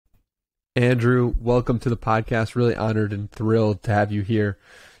Andrew, welcome to the podcast. Really honored and thrilled to have you here.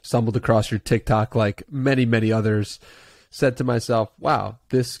 Stumbled across your TikTok like many, many others. Said to myself, wow,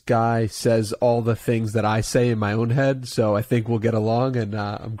 this guy says all the things that I say in my own head, so I think we'll get along, and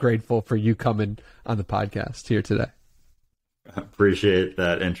I'm grateful for you coming on the podcast here today. Appreciate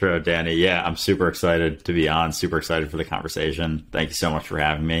that intro, Danny. Yeah, I'm super excited to be on, super excited for the conversation. Thank you so much for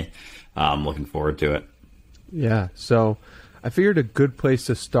having me. Looking forward to it. Yeah, so I figured a good place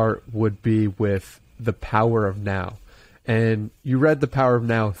to start would be with The Power of Now. And you read The Power of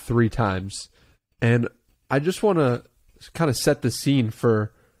Now 3 times, and I just want to kind of set the scene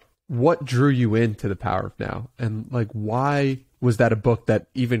for what drew you into The Power of Now, and like why was that a book that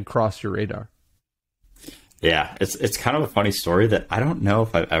even crossed your radar? Yeah, it's kind of a funny story that I don't know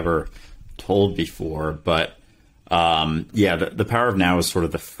if I've ever told before, but the Power of Now was sort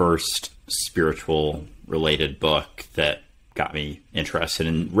of the first spiritual related book that got me interested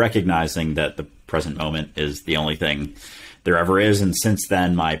in recognizing that the present moment is the only thing there ever is. And since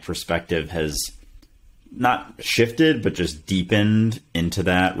then, my perspective has not shifted, but just deepened into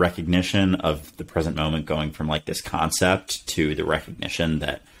that recognition of the present moment, going from like this concept to the recognition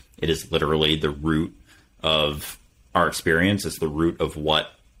that it is literally the root of our experience. It's the root of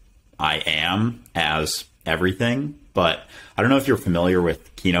what I am as everything. But I don't know if you're familiar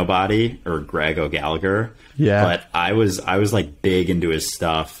with Kinobody or Greg O'Gallagher. Yeah. But I was like big into his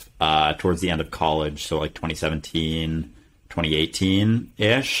stuff towards the end of college. So like 2017,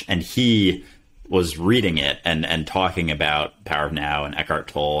 2018-ish. And he was reading it and talking about Power of Now and Eckhart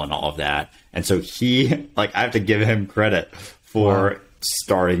Tolle and all of that. And so he, like, I have to give him credit for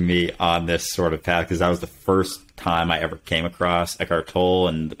starting me on this sort of path, because that was the first time I ever came across Eckhart Tolle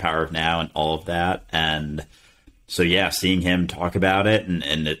and the Power of Now and all of that. And so, yeah, seeing him talk about it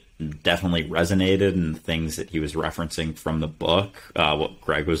and it definitely resonated, and the things that he was referencing from the book, what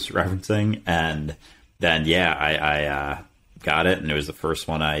Greg was referencing. And then, yeah, I got it, and it was the first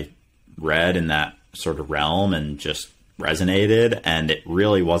one I read in that sort of realm and just resonated. And it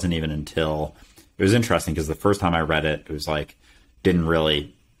really wasn't even until, it was interesting because the first time I read it, it was like, didn't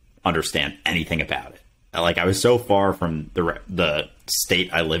really understand anything about it. Like, I was so far from the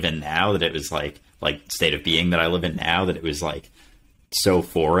state I live in now that it was like state of being that I live in now, that it was like so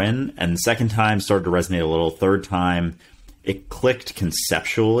foreign. And the second time started to resonate a little. Third time it clicked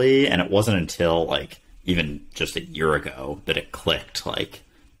conceptually, and it wasn't until like even just a year ago that it clicked, like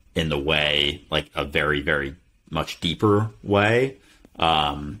in the way, like a very, very much deeper way.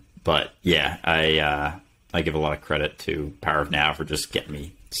 But yeah, I give a lot of credit to Power of Now for just getting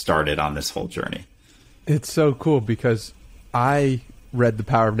me started on this whole journey. It's so cool because I read The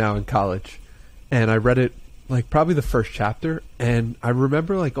Power of Now in college, and I read it like probably the first chapter, and I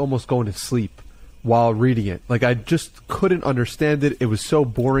remember like almost going to sleep while reading it. Like, I just couldn't understand it. It was so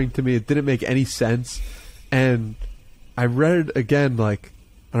boring to me. It didn't make any sense. And I read it again, like,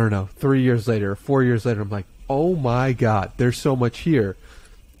 I don't know, 3 years later, 4 years later. I'm like, oh my God, there's so much here.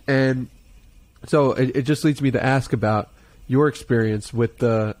 And so it just leads me to ask about your experience with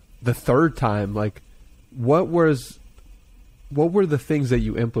the third time. Like, what were the things that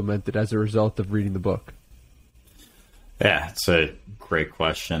you implemented as a result of reading the book? Yeah, it's a great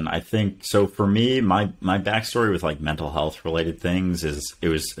question. I think so. For me, my backstory with like mental health related things is, it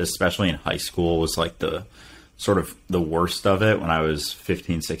was, especially in high school, was like the sort of the worst of it when I was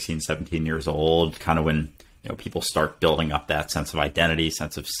 15, 16, 17 years old, kind of when, you know, people start building up that sense of identity,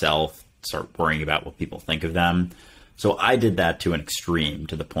 sense of self, start worrying about what people think of them. So I did that to an extreme,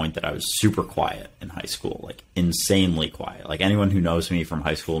 to the point that I was super quiet in high school, like insanely quiet. Like, anyone who knows me from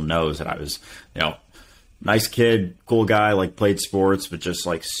high school knows that I was, you know, nice kid, cool guy, like played sports, but just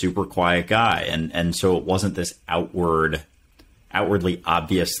like super quiet guy. And so it wasn't this outwardly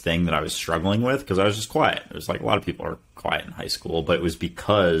obvious thing that I was struggling with, because I was just quiet. It was like a lot of people are quiet in high school, but it was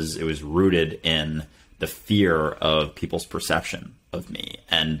because it was rooted in the fear of people's perception of me.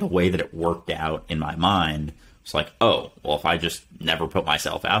 And the way that it worked out in my mind was like, oh, well, if I just never put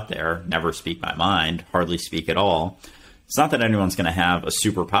myself out there, never speak my mind, hardly speak at all, it's not that anyone's going to have a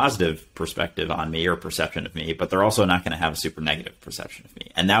super positive perspective on me or perception of me, but they're also not going to have a super negative perception of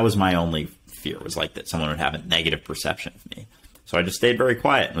me. And that was my only fear, was like that someone would have a negative perception of me. So I just stayed very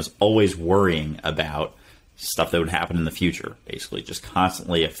quiet and was always worrying about stuff that would happen in the future, basically just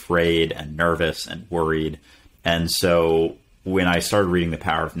constantly afraid and nervous and worried. And so when I started reading The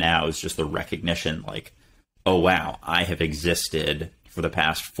Power of Now, it was just the recognition, like, oh, wow, I have existed for the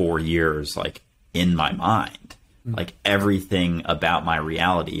past 4 years, like, in my mind. Like, everything about my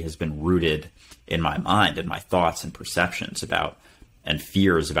reality has been rooted in my mind and my thoughts and perceptions about, and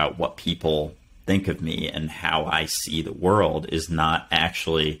fears about what people think of me and how I see the world is not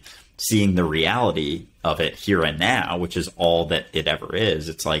actually seeing the reality of it here and now, which is all that it ever is.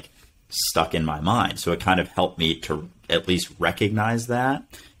 It's like stuck in my mind. So it kind of helped me to at least recognize that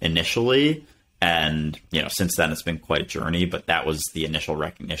initially. And, since then it's been quite a journey, but that was the initial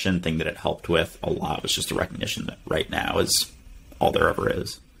recognition thing that it helped with a lot, was just a recognition that right now is all there ever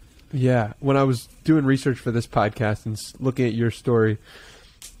is. Yeah. When I was doing research for this podcast and looking at your story,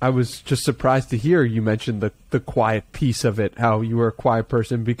 I was just surprised to hear you mention the quiet piece of it, how you were a quiet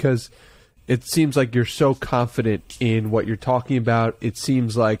person, because it seems like you're so confident in what you're talking about. It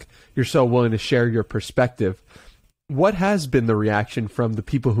seems like you're so willing to share your perspective. What has been the reaction from the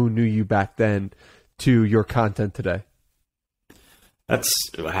people who knew you back then to your content today?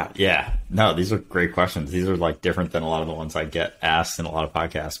 Yeah. No, these are great questions. These are like different than a lot of the ones I get asked in a lot of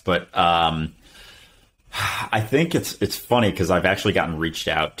podcasts. But I think it's funny because I've actually gotten reached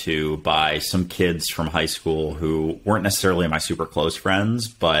out to by some kids from high school who weren't necessarily my super close friends,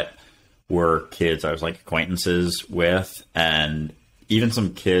 but were kids I was like acquaintances with, and even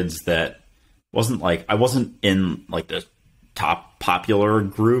some kids that I wasn't in like the top popular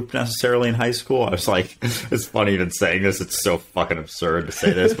group necessarily in high school. I was like, it's funny even saying this, it's so fucking absurd to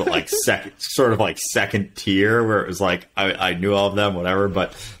say this, but like second tier, where it was like I knew all of them, whatever.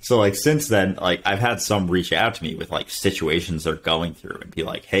 But so like since then, like I've had some reach out to me with like situations they're going through and be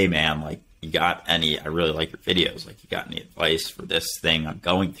like, hey man, like I really like your videos, like you got any advice for this thing I'm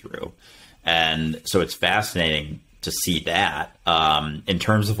going through? And so it's fascinating to see that. In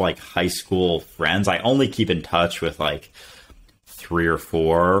terms of like high school friends, I only keep in touch with like 3 or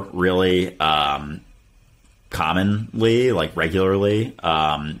 4 really commonly, like regularly.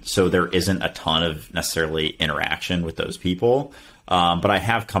 So there isn't a ton of necessarily interaction with those people. But I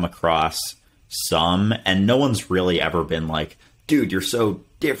have come across some, and no one's really ever been like, dude, you're so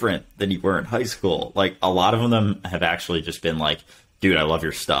different than you were in high school. Like a lot of them have actually just been like, dude, I love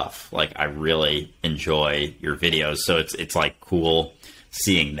your stuff. Like I really enjoy your videos. So it's like cool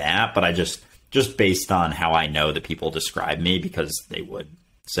seeing that. But I just based on how I know that people describe me, because they would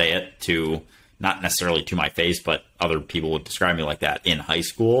say it to, not necessarily to my face, but other people would describe me like that in high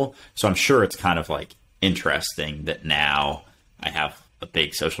school. So I'm sure it's kind of like interesting that now I have a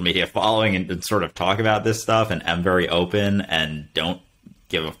big social media following and sort of talk about this stuff and am very open and don't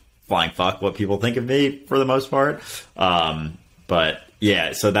give a flying fuck what people think of me for the most part. But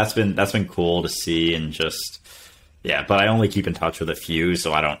yeah, so that's been cool to see, and just, yeah, but I only keep in touch with a few,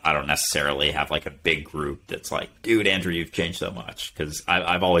 so I don't necessarily have like a big group that's like, dude, Andrew, you've changed so much, because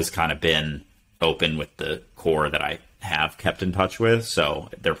I've always kind of been open with the core that I have kept in touch with, so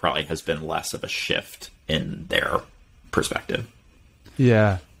there probably has been less of a shift in their perspective.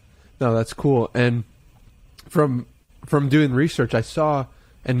 Yeah, no, that's cool. And from doing research, I saw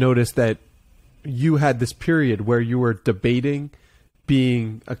and noticed that you had this period where you were debating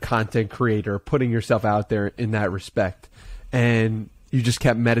being a content creator, putting yourself out there in that respect. And you just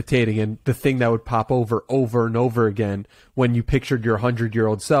kept meditating. And the thing that would pop over and over again when you pictured your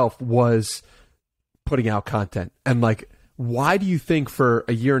 100-year-old self was putting out content. And like, why do you think for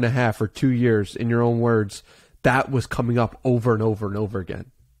a year and a half or 2 years, in your own words, that was coming up over and over and over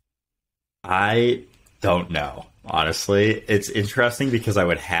again? I don't know. Honestly, it's interesting because I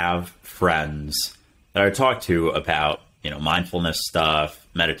would have friends that I would talk to about, mindfulness stuff,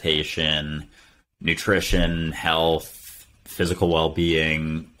 meditation, nutrition, health, physical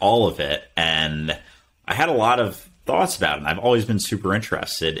well-being, all of it. And I had a lot of thoughts about it. And I've always been super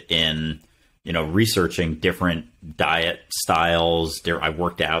interested in, researching different diet styles. I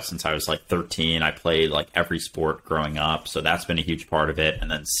worked out since I was like 13. I played like every sport growing up. So that's been a huge part of it.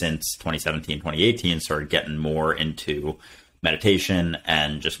 And then since 2017, 2018, started getting more into meditation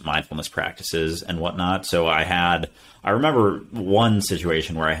and just mindfulness practices and whatnot. So I remember one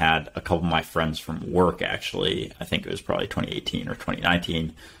situation where I had a couple of my friends from work, actually, I think it was probably 2018 or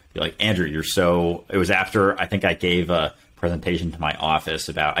 2019, be like, Andrew, it was after I think I gave a presentation to my office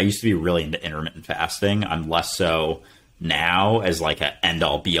about, I used to be really into intermittent fasting. I'm less so now as like a end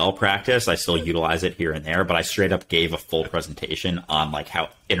all be all practice. I still utilize it here and there, but I straight up gave a full presentation on like how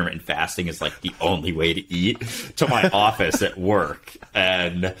intermittent fasting is like the only way to eat to my office at work.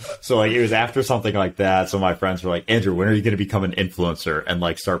 And so like it was after something like that. So my friends were like, Andrew, when are you going to become an influencer and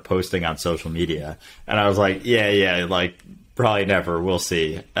like start posting on social media? And I was like, yeah, like probably never. We'll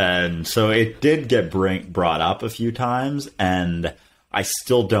see. And so it did get brought up a few times, and I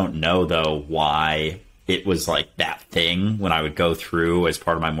still don't know though why it was like that thing when I would go through as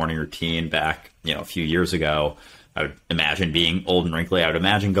part of my morning routine back, a few years ago. I would imagine being old and wrinkly. I would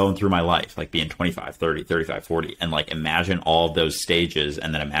imagine going through my life, like being 25, 30, 35, 40, and like imagine all of those stages,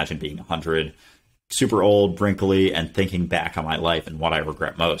 and then imagine being 100, super old, wrinkly, and thinking back on my life and what I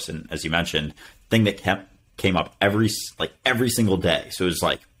regret most. And as you mentioned, thing that came up every single day. So it was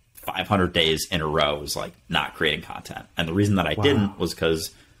like 500 days in a row was like not creating content. And the reason that I didn't was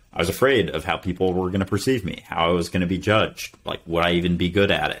because I was afraid of how people were going to perceive me, how I was going to be judged. Like, would I even be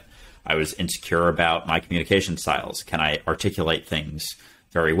good at it? I was insecure about my communication styles. Can I articulate things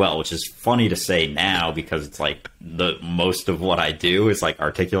very well? Which is funny to say now because it's like the most of what I do is like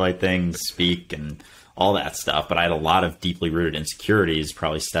articulate things, speak, and all that stuff. But I had a lot of deeply rooted insecurities,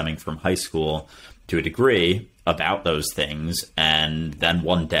 probably stemming from high school to a degree, about those things. And then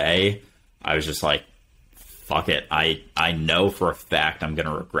one day I was just like, fuck it. I know for a fact I'm going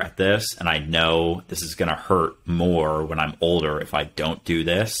to regret this. And I know this is going to hurt more when I'm older if I don't do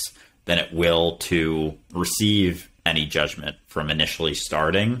this than it will to receive any judgment from initially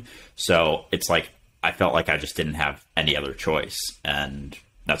starting. So it's like, I felt like I just didn't have any other choice. And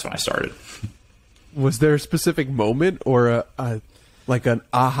that's when I started. Was there a specific moment or like an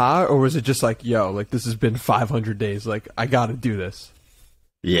aha, or was it just like, yo, like this has been 500 days. Like I got to do this.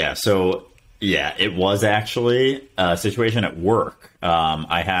 Yeah. So yeah, it was actually a situation at work.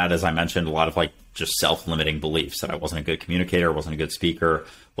 I had, as I mentioned, a lot of like just self-limiting beliefs that I wasn't a good communicator, wasn't a good speaker,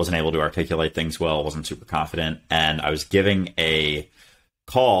 wasn't able to articulate things well, wasn't super confident. And I was giving a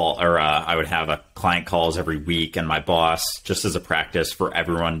call, or I would have a client calls every week, and my boss, just as a practice for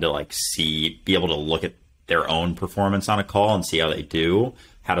everyone to like be able to look at their own performance on a call and see how they do,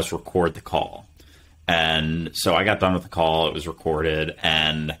 had us record the call. And so I got done with the call, it was recorded,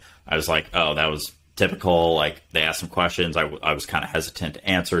 and I was like, oh, that was typical. Like they asked some questions. I was kind of hesitant to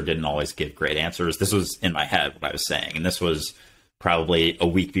answer, didn't always give great answers. This was in my head, what I was saying. And this was probably a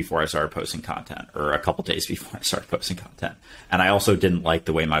week before I started posting content, or a couple days before I started posting content. And I also didn't like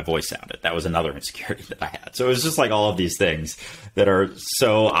the way my voice sounded. That was another insecurity that I had. So it was just like all of these things that are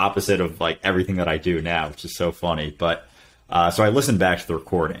so opposite of like everything that I do now, which is so funny. But so I listened back to the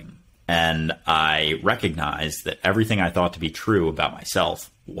recording, and I recognized that everything I thought to be true about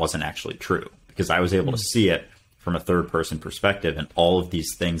myself wasn't actually true, because I was able to see it from a third person perspective, and all of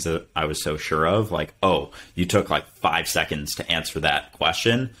these things that I was so sure of, like, oh, you took like 5 seconds to answer that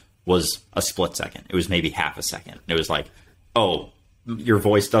question, was a split second. It was maybe half a second. It was like, oh, your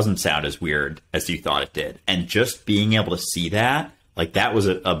voice doesn't sound as weird as you thought it did. And just being able to see that, like that was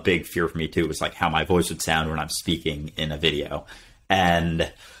a big fear for me too. It was like how my voice would sound when I'm speaking in a video.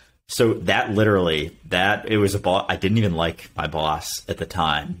 And so that literally, it was I didn't even like my boss at the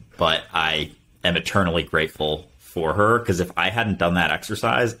time, but I am eternally grateful for her, because if I hadn't done that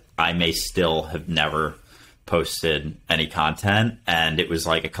exercise, I may still have never posted any content. And it was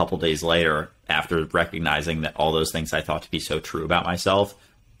like a couple days later, after recognizing that all those things I thought to be so true about myself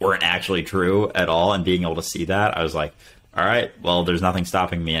weren't actually true at all, and being able to see that, I was like, all right, well, there's nothing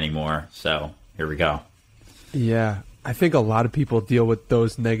stopping me anymore. So here we go. Yeah. I think a lot of people deal with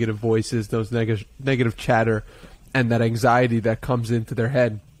those negative voices, those negative chatter, and that anxiety that comes into their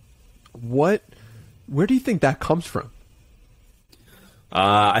head. Where do you think that comes from?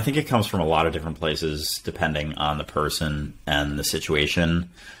 I think it comes from a lot of different places, depending on the person and the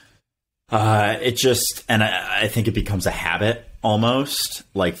situation. I think it becomes a habit almost,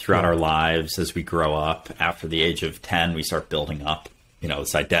 like throughout our lives as we grow up. After the age of 10, we start building up,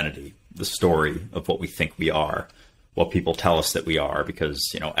 this identity, the story of what we think we are, what people tell us that we are,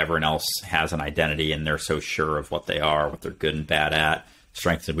 because, everyone else has an identity and they're so sure of what they are, what they're good and bad at,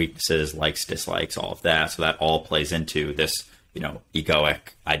 strengths and weaknesses, likes, dislikes, all of that. So that all plays into this, egoic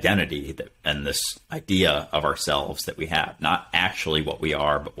identity and this idea of ourselves that we have, not actually what we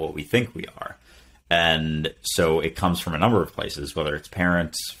are, but what we think we are. And so it comes from a number of places, whether it's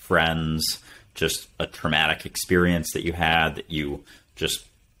parents, friends, just a traumatic experience that you had that you just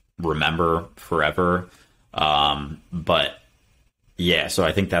remember forever. But yeah, so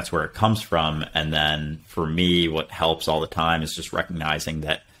I think that's where it comes from. And then for me, what helps all the time is just recognizing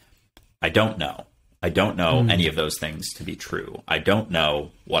that I don't know any of those things to be true. I don't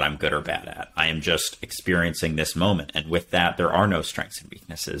know what I'm good or bad at. I am just experiencing this moment. And with that, there are no strengths and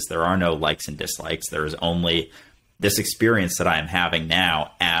weaknesses. There are no likes and dislikes. There is only this experience that I am having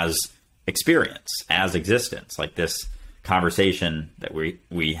now as experience, as existence, like this conversation that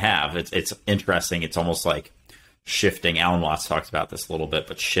we have. It's interesting. It's almost like shifting. Alan Watts talks about this a little bit,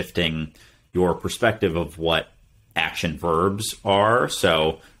 but shifting your perspective of what action verbs are.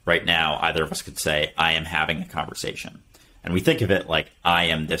 So right now, either of us could say, I am having a conversation. And we think of it like I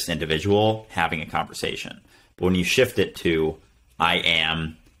am this individual having a conversation. But when you shift it to I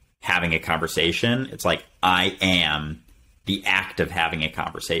am having a conversation, it's like I am the act of having a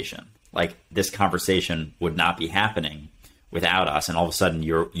conversation. Like this conversation would not be happening without us. And all of a sudden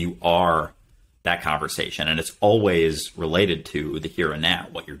you are that conversation. And it's always related to the here and now,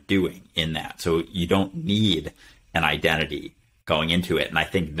 what you're doing in that. So you don't need an identity going into it. And I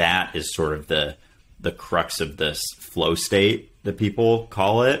think that is sort of the crux of this flow state that people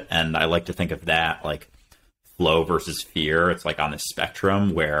call it. And I like to think of that like flow versus fear. It's like on a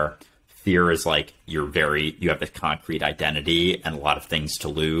spectrum where fear is like you have this concrete identity and a lot of things to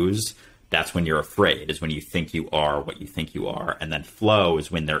lose. That's when you're afraid, is when you think you are what you think you are. And then flow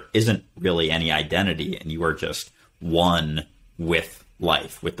is when there isn't really any identity and you are just one with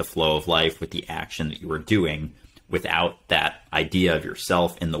life, with the flow of life, with the action that you are doing. Without that idea of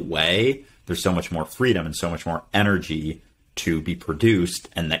yourself in the way, there's so much more freedom and so much more energy to be produced,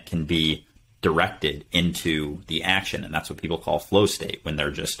 and that can be directed into the action. And that's what people call flow state, when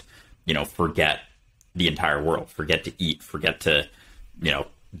they're just, forget the entire world, forget to eat, forget to,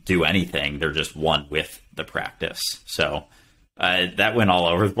 do anything. They're just one with the practice. So that went all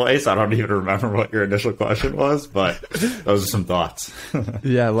over the place. I don't even remember what your initial question was, but those are some thoughts.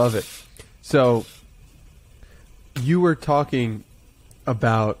 Yeah, I love it. So you were talking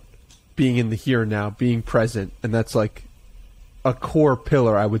about being in the here and now, being present, and that's like a core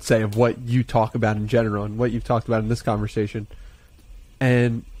pillar, I would say, of what you talk about in general and what you've talked about in this conversation.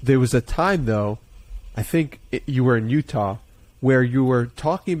 And there was a time, though, I think you were in Utah, where you were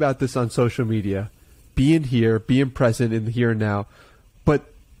talking about this on social media, being here, being present in the here and now,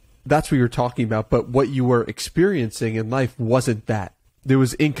 but that's what you were talking about. But what you were experiencing in life wasn't that. There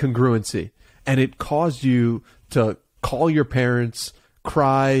was incongruency, and it caused you to call your parents,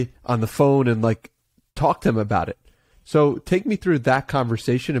 cry on the phone, and like talk to them about it. So take me through that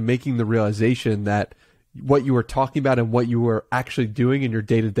conversation and making the realization that what you were talking about and what you were actually doing in your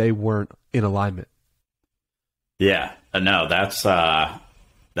day-to-day weren't in alignment. Yeah, no, that's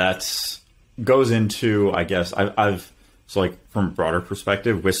goes into, I guess, I've so like from a broader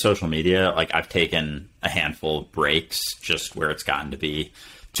perspective with social media, like I've taken a handful of breaks just where it's gotten to be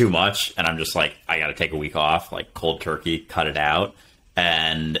too much. And I'm just like, I got to take a week off, like cold turkey, cut it out.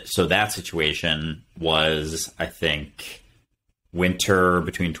 And so that situation was, I think, winter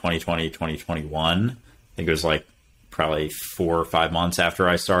between 2020 and 2021. I think it was like probably 4 or 5 months after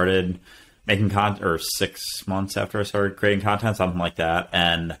I started making content, or 6 months after I started creating content, something like that.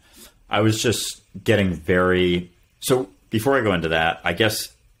 And I was just getting so before I go into that, I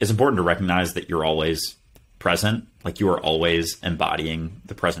guess it's important to recognize that you're always present. Like you are always embodying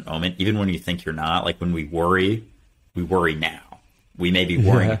the present moment, even when you think you're not. Like when we worry now. We may be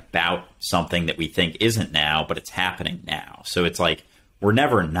worrying about something that we think isn't now, but it's happening now. So it's like, we're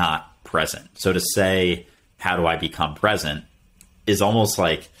never not present. So to say, how do I become present, is almost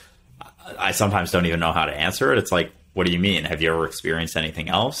like, I sometimes don't even know how to answer it. It's like, what do you mean? Have you ever experienced anything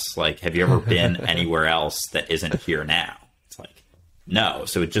else? Like, have you ever been anywhere else that isn't here now? It's like, no.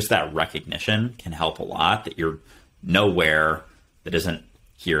 So just that recognition can help a lot, that you're nowhere that isn't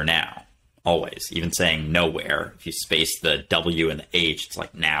here now. Always. Even saying nowhere, if you space the W and the H, it's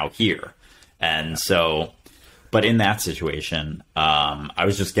like now here. And so, but in that situation, I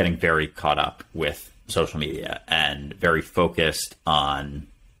was just getting very caught up with social media and very focused on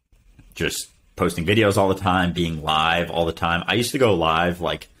just posting videos all the time, being live all the time. I used to go live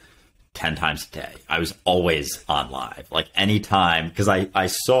like 10 times a day. I was always on live, like anytime, because I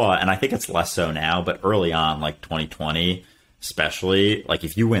saw, and I think it's less so now, but early on, like 2020, especially, like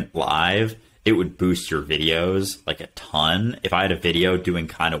if you went live, it would boost your videos like a ton. If I had a video doing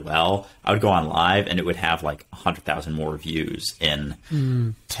kind of well, I would go on live and it would have like 100,000 more views in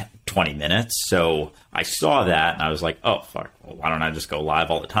 20 minutes. So I saw that and I was like, oh, fuck, well, why don't I just go live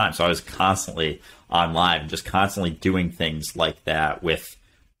all the time? So I was constantly on live and just constantly doing things like that with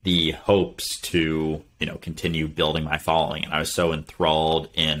the hopes to, continue building my following. And I was so enthralled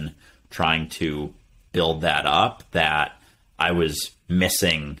in trying to build that up that I was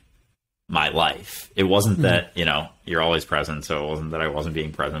missing my life. It wasn't that, you're always present. So it wasn't that I wasn't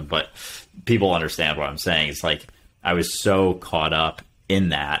being present, but people understand what I'm saying. It's like, I was so caught up in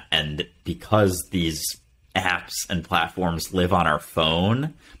that. And because these apps and platforms live on our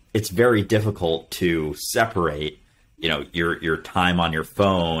phone, it's very difficult to separate, your time on your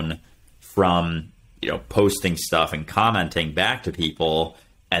phone from, posting stuff and commenting back to people,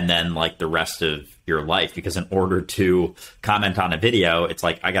 and then like the rest of your life. Because in order to comment on a video, it's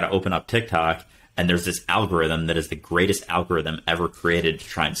like, I got to open up TikTok and there's this algorithm that is the greatest algorithm ever created to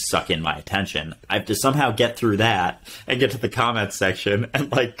try and suck in my attention. I have to somehow get through that and get to the comment section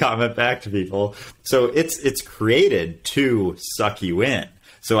and like comment back to people. So it's created to suck you in.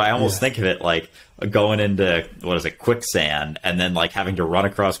 So I almost think of it like going into, quicksand, and then like having to run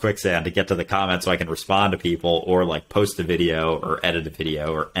across quicksand to get to the comments so I can respond to people, or like post a video or edit a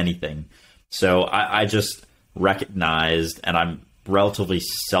video or anything So I just recognized, and I'm relatively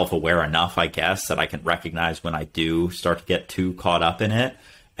self-aware enough, I guess, that I can recognize when I do start to get too caught up in it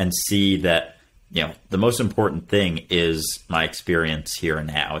and see that, the most important thing is my experience here and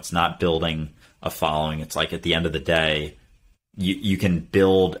now. It's not building a following. It's like at the end of the day, you can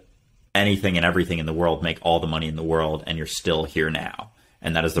build anything and everything in the world, make all the money in the world, and you're still here now.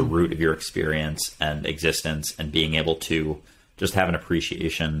 And that is the root of your experience and existence, and being able to just have an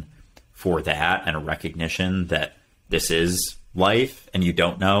appreciation for that and a recognition that this is life and you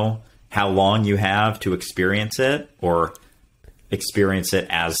don't know how long you have to experience it or experience it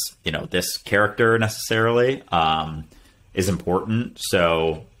as, this character necessarily, is important.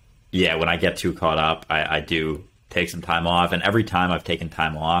 So yeah, when I get too caught up, I do take some time off. And every time I've taken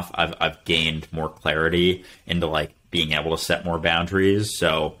time off, I've gained more clarity into like being able to set more boundaries.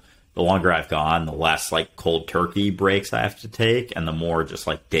 So the longer I've gone, the less like cold turkey breaks I have to take. And the more just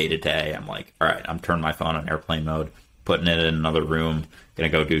like day to day, I'm like, all right, I'm turning my phone on airplane mode, putting it in another room, going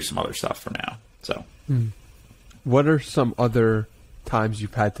to go do some other stuff for now. So what are some other times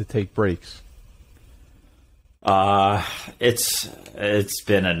you've had to take breaks? It's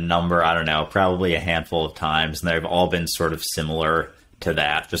been a number, I don't know, probably a handful of times, and they've all been sort of similar to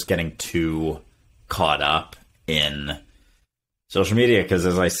that, just getting too caught up in social media. Because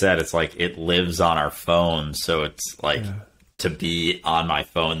as I said, it's like it lives on our phone. So it's like to be on my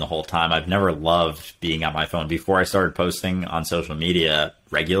phone the whole time. I've never loved being on my phone. Before I started posting on social media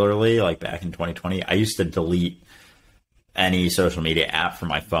regularly, like back in 2020, I used to delete any social media app from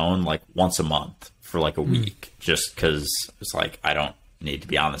my phone like once a month for like a week, just because it's like I don't need to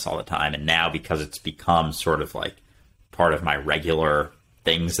be on this all the time. And now, because it's become sort of like part of my regular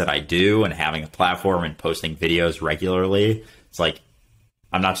things that I do, and having a platform and posting videos regularly, it's like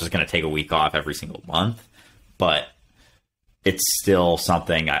I'm not just going to take a week off every single month, but it's still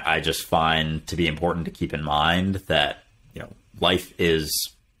something I just find to be important to keep in mind, that life is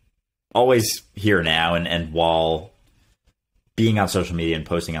always here now, and while being on social media and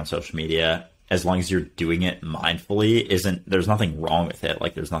posting on social media, as long as you're doing it mindfully, there's nothing wrong with it.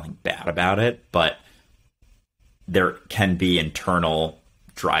 Like, there's nothing bad about it, but there can be internal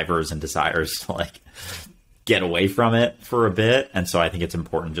drivers and desires to like get away from it for a bit. And so I think it's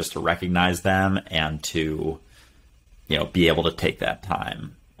important just to recognize them and to, be able to take that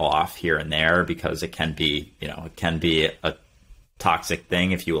time off here and there, because it can be, a toxic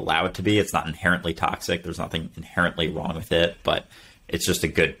thing if you allow it to be. It's not inherently toxic. There's nothing inherently wrong with it, but it's just a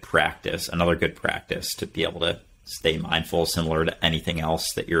good practice, another good practice to be able to stay mindful, similar to anything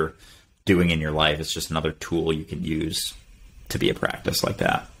else that you're doing in your life. It's just another tool you can use to be a practice like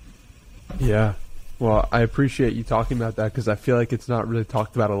that. Yeah. Well, I appreciate you talking about that, because I feel like it's not really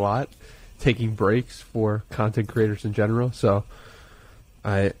talked about a lot, taking breaks for content creators in general. So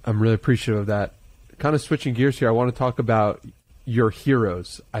I'm really appreciative of that. Kind of switching gears here, I want to talk about your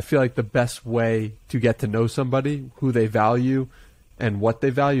heroes. I feel like the best way to get to know somebody, who they value and what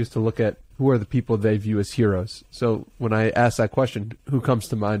they value, is to look at who are the people they view as heroes. So when I ask that question, who comes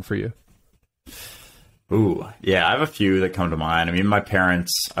to mind for you? Ooh, yeah, I have a few that come to mind. I mean, my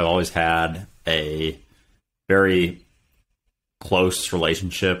parents, I've always had a very close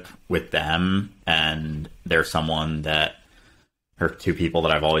relationship with them, and they're someone that are two people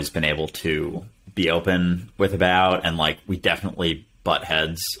that I've always been able to be open with about, and like we definitely butt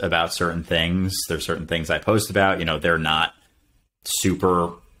heads about certain things. There's certain things I post about, they're not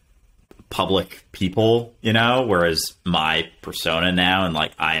super public people, whereas my persona now, and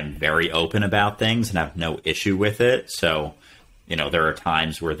like I am very open about things and have no issue with it. So, there are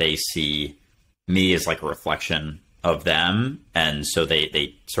times where they see me as like a reflection of them, and so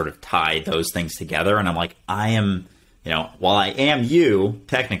they sort of tie those things together, and I'm like, I am, while I am you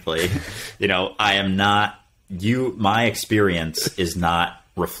technically, I am not you. My experience is not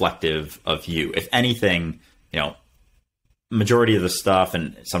reflective of you. If anything, majority of the stuff,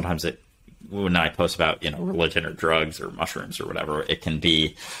 and sometimes when I post about, religion or drugs or mushrooms or whatever, it can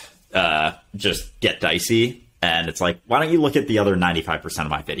be just get dicey. And it's like, why don't you look at the other 95% of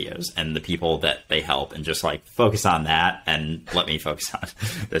my videos and the people that they help, and just like focus on that and let me focus on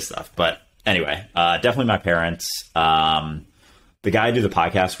this stuff. But anyway, definitely my parents. The guy I do the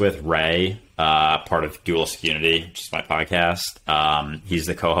podcast with, Ray, part of Dualistic Unity, which is my podcast. He's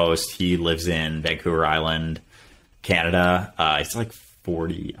the co-host. He lives in Vancouver Island, Canada. He's like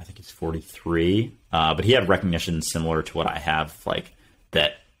 40, I think he's 43. But he had recognition similar to what I have, like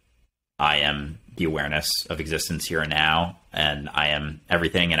that I am the awareness of existence here and now, and I am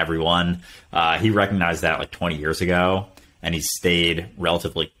everything and everyone. He recognized that like 20 years ago, and he's stayed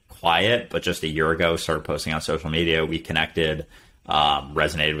relatively quiet, but just a year ago started posting on social media. We connected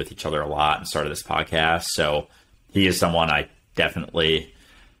resonated with each other a lot and started this podcast. So he is someone I definitely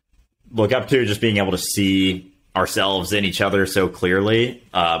look up to. Just being able to see ourselves in each other so clearly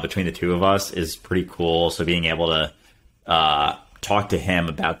between the two of us is pretty cool. So being able to talk to him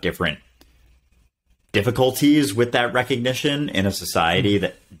about different difficulties with that recognition in a society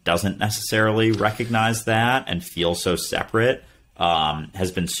that doesn't necessarily recognize that and feel so separate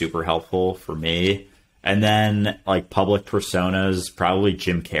has been super helpful for me. And then like public personas, probably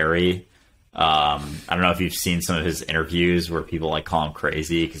Jim Carrey. I don't know if you've seen some of his interviews where people like call him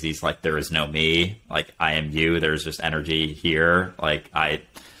crazy because he's like, there is no me, like I am you, there's just energy here, like I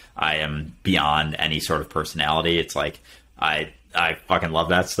am beyond any sort of personality. It's like I fucking love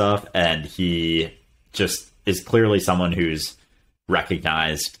that stuff. And he just is clearly someone who's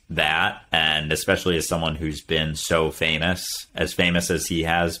recognized that, and especially as someone who's been so famous as he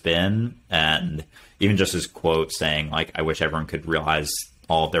has been. And even just his quote saying like, I wish everyone could realize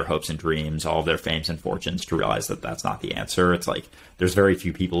all of their hopes and dreams, all of their fames and fortunes, to realize that that's not the answer. It's like there's very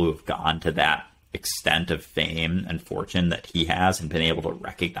few people who have gone to that extent of fame and fortune that he has and been able to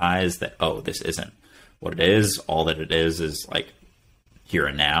recognize that, oh, this isn't what it is. All that it is like here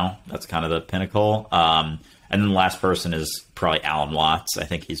and now. That's kind of the pinnacle. And then the last person is probably Alan Watts. I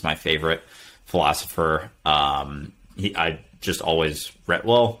think he's my favorite philosopher. I just always read,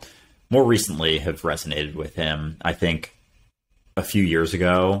 well, more recently have resonated with him. I think a few years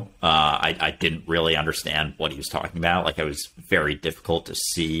ago, I didn't really understand what he was talking about. Like it was very difficult to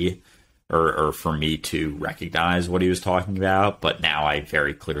see or for me to recognize what he was talking about. But now I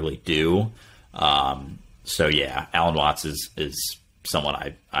very clearly do. So yeah, Alan Watts is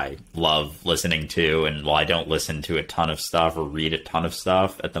someone I love listening to. And while I don't listen to a ton of stuff or read a ton of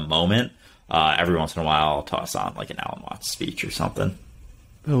stuff at the moment, every once in a while I'll toss on like an Alan Watts speech or something.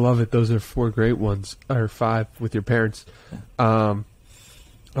 I love it. Those are 4 great ones, or 5 with your parents. I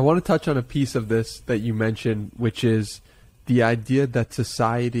want to touch on a piece of this that you mentioned, which is the idea that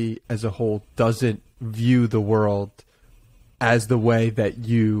society as a whole doesn't view the world as the way that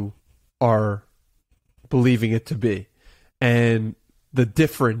you are believing it to be. And the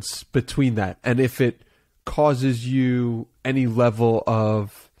difference between that, and if it causes you any level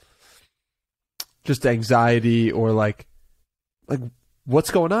of just anxiety or like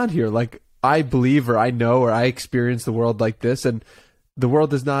what's going on here? Like I believe or I know or I experience the world like this, and the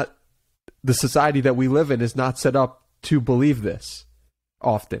world is not, the society that we live in is not set up to believe this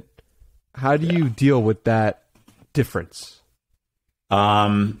often. How do you deal with that difference?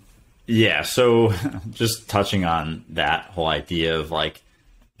 Yeah, so just touching on that whole idea of like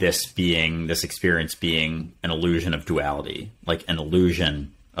this experience being an illusion of duality, like an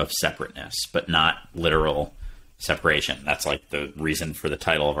illusion of separateness, but not literal separation. That's like the reason for the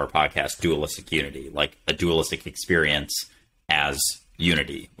title of our podcast, Dualistic Unity, like a dualistic experience as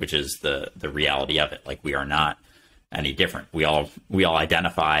unity, which is the reality of it. Like we are not any different. We all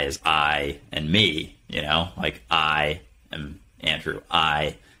identify as I and me, you know, like I am Andrew,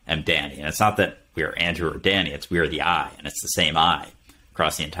 I am Danny. And it's not that we are Andrew or Danny, it's we are the I, and it's the same I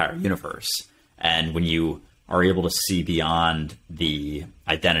across the entire universe. And when you are able to see beyond the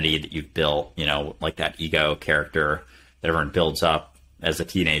identity that you've built, you know, like that ego character that everyone builds up as a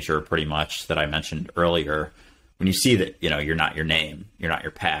teenager, pretty much, that I mentioned earlier, when you see that, you know, you're not your name, you're not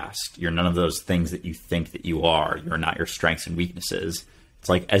your past, you're none of those things that you think that you are, you're not your strengths and weaknesses. It's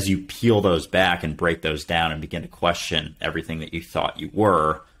like as you peel those back and break those down and begin to question everything that you thought you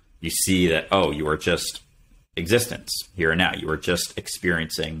were, you see that, oh, you are just existence here and now. You are just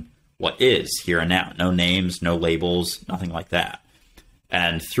experiencing what is here and now. No names, no labels, nothing like that.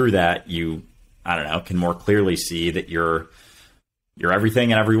 And through that, you, I don't know, can more clearly see that you're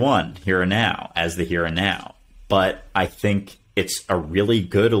everything and everyone here and now as the here and now. But I think it's a really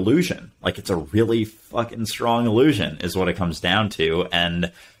good illusion. Like it's a really fucking strong illusion is what it comes down to.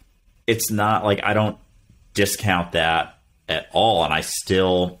 And it's not like, I don't discount that at all. And I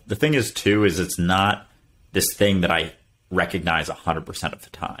still, the thing is too, is it's not this thing that I recognize 100% of the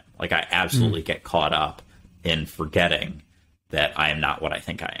time. Like I absolutely get caught up in forgetting that I am not what I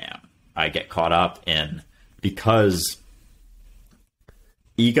think I am. I get caught up in, because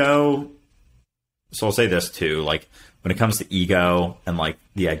ego, so I'll say this too, like when it comes to ego and like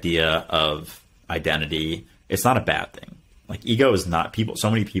the idea of identity, it's not a bad thing. Like ego is not, people, so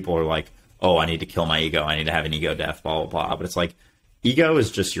many people are like, oh, I need to kill my ego, I need to have an ego death, blah, blah, blah. But it's like, ego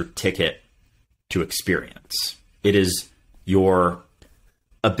is just your ticket to experience. It is your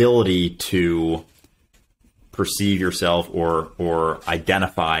ability to perceive yourself or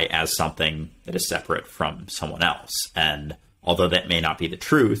identify as something that is separate from someone else. And although that may not be the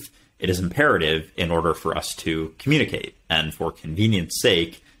truth, it is imperative in order for us to communicate. And for convenience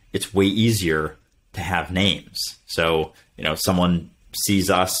sake, it's way easier to have names. So, someone sees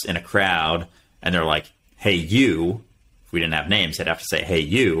us in a crowd and they're like, hey, you. If we didn't have names, they'd have to say, hey,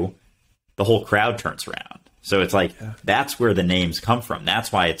 you. The whole crowd turns around. So it's like, that's where the names come from.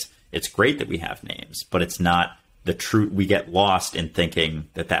 That's why it's great that we have names, but it's not the truth. We get lost in thinking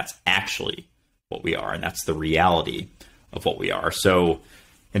that that's actually what we are, and that's the reality of what we are. So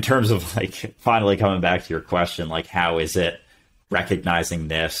in terms of like finally coming back to your question, like how is it recognizing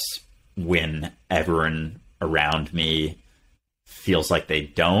this when everyone around me feels like they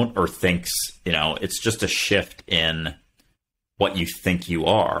don't, or thinks, it's just a shift in what you think you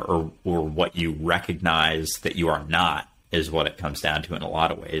are, or what you recognize that you are not, is what it comes down to in a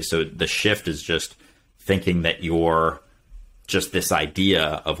lot of ways. So the shift is just thinking that you're just this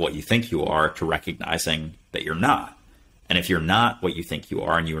idea of what you think you are, to recognizing that you're not. And if you're not what you think you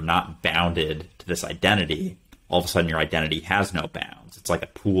are, and you're not bounded to this identity, all of a sudden your identity has no bounds. It's like a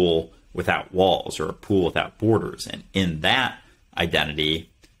pool without walls, or a pool without borders. And in that identity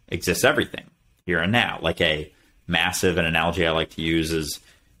exists everything here and now. Like an analogy I like to use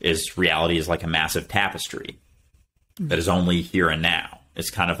is reality is like a massive tapestry that is only here and now. It's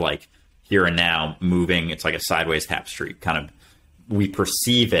kind of like here and now moving. It's like a sideways tapestry. Kind of, we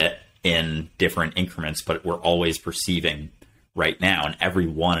perceive it in different increments, but we're always perceiving right now. And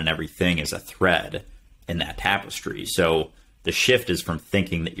everyone and everything is a thread in that tapestry. So the shift is from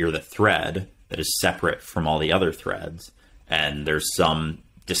thinking that you're the thread that is separate from all the other threads, and there's some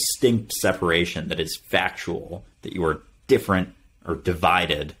distinct separation that is factual, that you are different or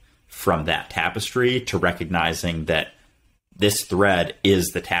divided from that tapestry, to recognizing that this thread is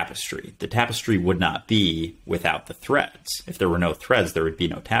the tapestry. The tapestry would not be without the threads. If there were no threads, there would be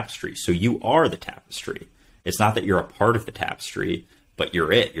no tapestry. So you are the tapestry. It's not that you're a part of the tapestry, but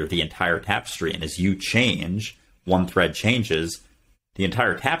you're it. You're the entire tapestry. And as you change, one thread changes, the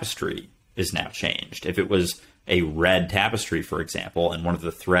entire tapestry is now changed. If it was a red tapestry, for example, and one of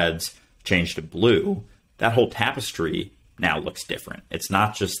the threads changed to blue, that whole tapestry now looks different. It's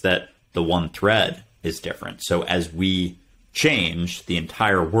not just that the one thread is different. So as we change, the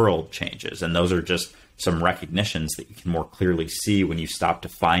entire world changes. And those are just some recognitions that you can more clearly see when you stop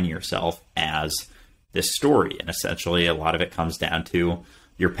defining yourself as this story. And essentially, a lot of it comes down to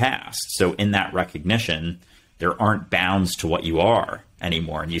your past. So in that recognition, there aren't bounds to what you are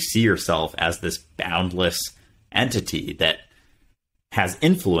anymore. And you see yourself as this boundless entity that has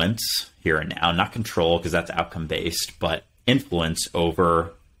influence here and now, not control, because that's outcome based, but influence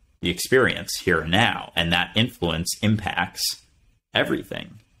over the experience here and now. And that influence impacts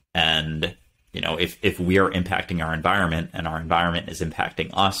everything. And, if we are impacting our environment and our environment is impacting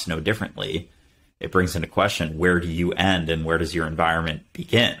us no differently, it brings into question, where do you end and where does your environment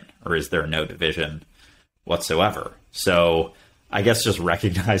begin? Or is there no division whatsoever? So I guess just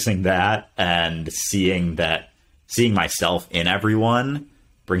recognizing that and seeing myself in everyone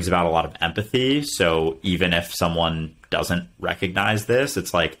brings about a lot of empathy. So even if someone doesn't recognize this,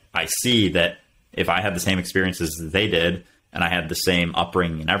 it's like, I see that if I had the same experiences as they did, and I had the same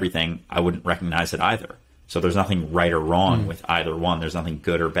upbringing and everything, I wouldn't recognize it either. So there's nothing right or wrong with either one. There's nothing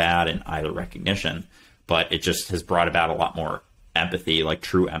good or bad in either recognition, but it just has brought about a lot more empathy, like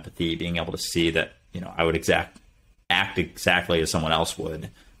true empathy, being able to see that, I would act exactly as someone else would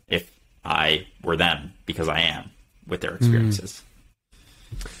if I were them, because I am, with their experiences.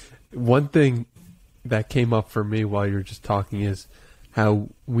 One thing that came up for me while you were just talking is how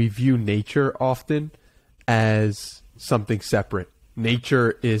we view nature often as something separate.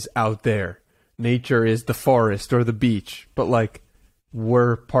 Nature is out there. Nature is the forest or the beach, but like,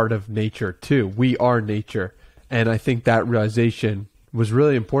 we're part of nature too. We are nature. And I think that realization was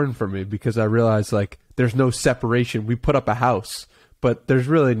really important for me, because I realized like there's no separation. We put up a house, but there's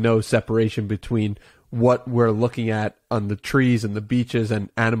really no separation between what we're looking at on the trees and the beaches and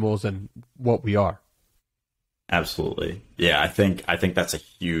animals and what we are. Absolutely. Yeah, I think that's a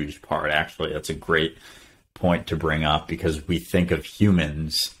huge part, actually. That's a great point to bring up, because we think of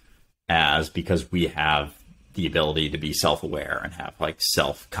humans as, because we have the ability to be self-aware and have like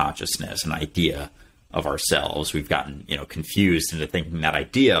self-consciousness, an idea of ourselves. We've gotten, confused into thinking that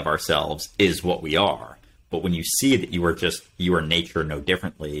idea of ourselves is what we are. But when you see that you are nature no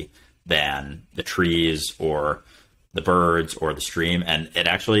differently than the trees or the birds or the stream. And I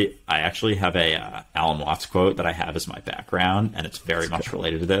actually have a Alan Watts quote that I have as my background, and it's very much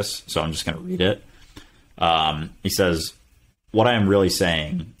related to this. So I'm just going to read it. He says, "What I am really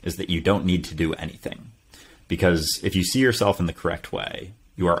saying is that you don't need to do anything, because if you see yourself in the correct way,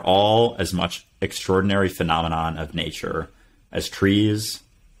 you are all as much extraordinary phenomenon of nature as trees,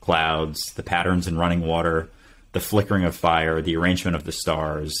 clouds, the patterns in running water, the flickering of fire, the arrangement of the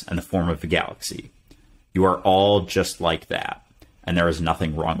stars, and the form of the galaxy. You are all just like that, and there is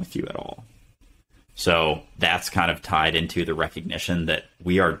nothing wrong with you at all. So that's kind of tied into the recognition that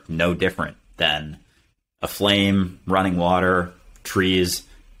we are no different than a flame, running water, trees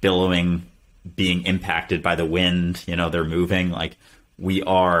billowing, being impacted by the wind, they're moving. Like, we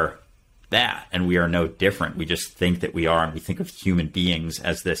are that, and we are no different. We just think that we are, and we think of human beings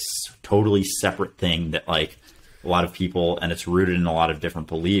as this totally separate thing that, like, a lot of people, and it's rooted in a lot of different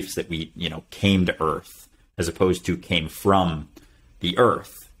beliefs, that we, came to Earth as opposed to came from the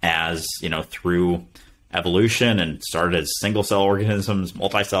Earth, as, through evolution, and started as single cell organisms,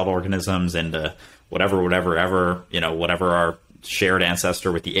 multi-celled organisms, into whatever our shared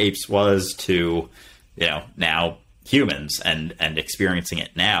ancestor with the apes was, to, now humans, and experiencing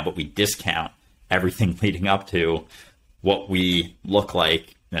it now. But we discount everything leading up to what we look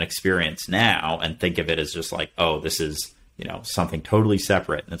like and experience now, and think of it as just like, oh, this is, something totally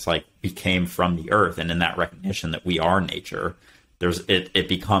separate. And it's like, we came from the Earth. And in that recognition that we are nature,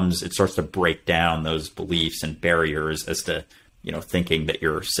 it starts to break down those beliefs and barriers as to, thinking that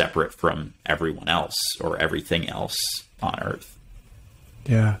you're separate from everyone else or everything else on Earth.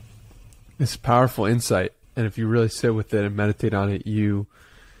 Yeah. It's powerful insight. And if you really sit with it and meditate on it, you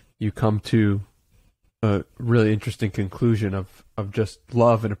come to a really interesting conclusion of just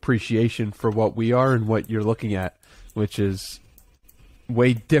love and appreciation for what we are and what you're looking at, which is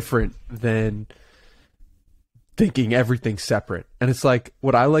way different than thinking everything's separate. And it's like,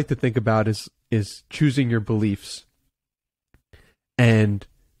 what I like to think about is choosing your beliefs. And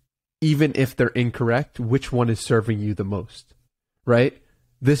even if they're incorrect, which one is serving you the most, right?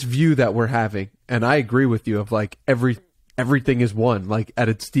 This view that we're having, and I agree with you, of like everything is one, like at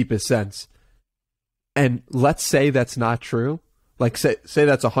its deepest sense. And let's say that's not true. Like say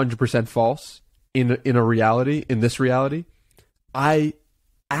that's 100% false in a reality, in this reality. I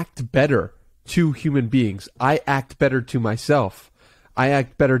act better to human beings. I act better to myself. I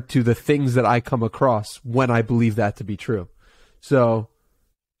act better to the things that I come across when I believe that to be true. So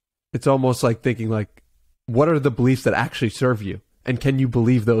it's almost like thinking like, what are the beliefs that actually serve you? And can you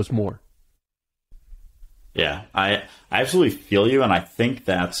believe those more? Yeah, I absolutely feel you. And I think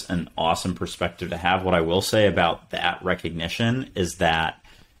that's an awesome perspective to have. What I will say about that recognition is that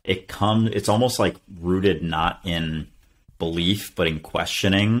it's almost like rooted not in belief, but in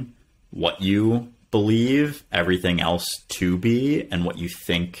questioning what you believe everything else to be and what you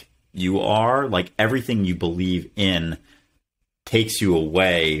think you are. Like, everything you believe in takes you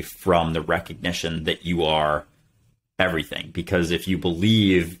away from the recognition that you are everything. Because if you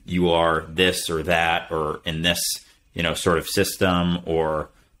believe you are this or that, or in this, sort of system or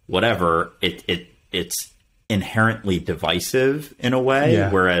whatever, it's inherently divisive in a way.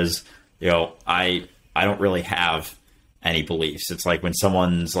 Yeah. Whereas, I don't really have any beliefs. It's like when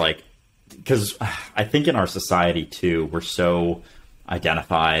someone's like, because I think in our society too, we're so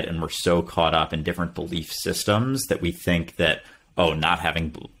identified and we're so caught up in different belief systems that we think that, oh, not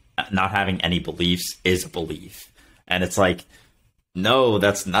having any beliefs is a belief. And it's like, no,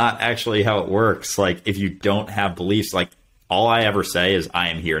 that's not actually how it works. Like, if you don't have beliefs, like, all I ever say is, I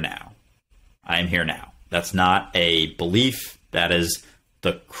am here now. I am here now. That's not a belief. That is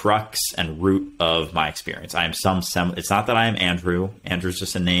the crux and root of my experience. I am it's not that I am Andrew. Andrew's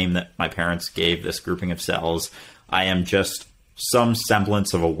just a name that my parents gave this grouping of cells. I am just some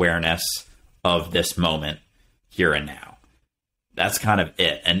semblance of awareness of this moment here and now. That's kind of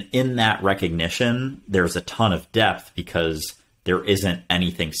it. And in that recognition, there's a ton of depth, because there isn't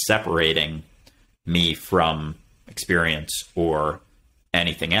anything separating me from experience or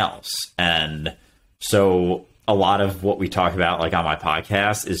anything else. And so a lot of what we talk about, like on my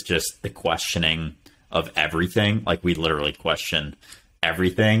podcast, is just the questioning of everything. Like, we literally question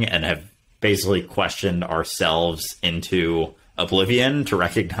everything and have basically questioned ourselves into oblivion to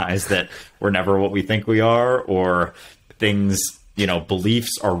recognize that we're never what we think we are, or things,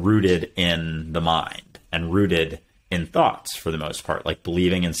 beliefs are rooted in the mind and rooted in thoughts for the most part, like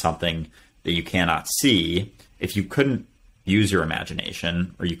believing in something that you cannot see. If you couldn't use your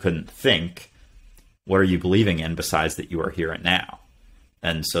imagination, or you couldn't think, what are you believing in besides that you are here and now?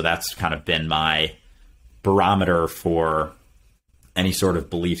 And so that's kind of been my barometer for any sort of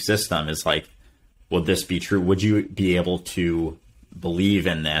belief system, is like, would this be true? Would you be able to believe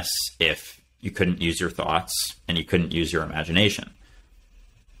in this if you couldn't use your thoughts and you couldn't use your imagination?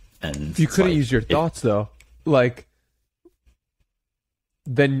 And if you couldn't use your thoughts, though, like,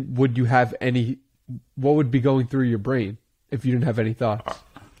 then would you have any? What would be going through your brain if you didn't have any thoughts?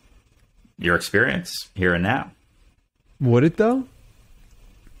 Your experience here and now. Would it though?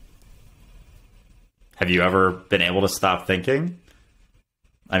 Have you ever been able to stop thinking?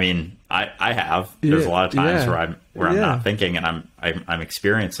 I mean, I have. There's a lot of times where I'm not thinking, and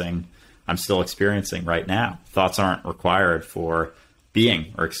I'm still experiencing right now. Thoughts aren't required for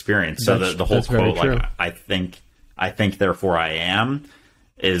being or experience. So the whole quote, like, I think, therefore I am,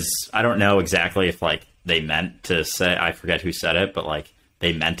 is, I don't know exactly if like they meant to say, I forget who said it, but like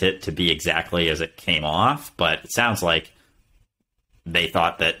they meant it to be exactly as it came off. But it sounds like they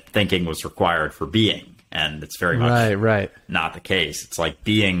thought that thinking was required for being. And it's very much not the case. It's like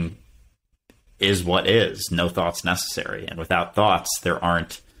being is what is, no thoughts necessary. And without thoughts,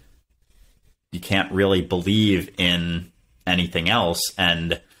 you can't really believe in anything else.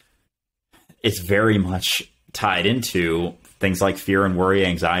 And it's very much tied into things like fear and worry,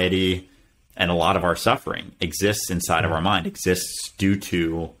 anxiety, and a lot of our suffering exists inside of our mind, exists due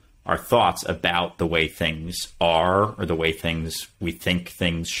to our thoughts about the way things are or the way we think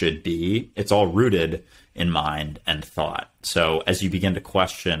things should be. It's all rooted in mind and thought. So as you begin to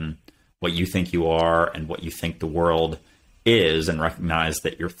question what you think you are and what you think the world is, and recognize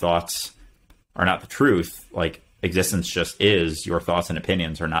that your thoughts are not the truth, like existence just is, your thoughts and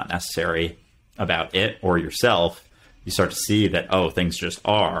opinions are not necessary about it or yourself, you start to see that, oh, things just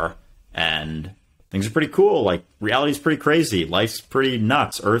are, and things are pretty cool. Like, reality's pretty crazy. Life's pretty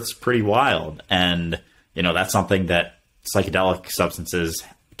nuts. Earth's pretty wild. And, that's something that psychedelic substances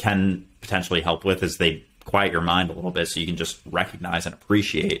can potentially help with, is they quiet your mind a little bit so you can just recognize and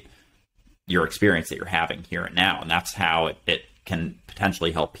appreciate your experience that you're having here and now. And that's how it can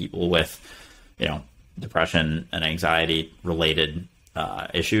potentially help people with, depression and anxiety related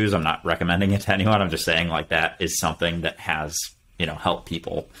issues. I'm not recommending it to anyone. I'm just saying, like, that is something that has, helped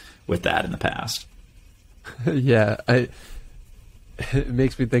people with that in the past. Yeah. It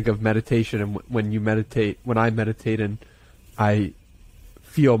makes me think of meditation. And when I meditate and I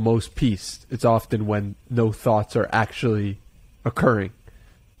feel most peace, it's often when no thoughts are actually occurring.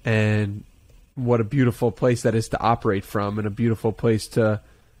 And what a beautiful place that is to operate from, and a beautiful place to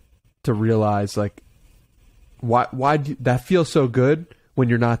realize, like, why that feels so good when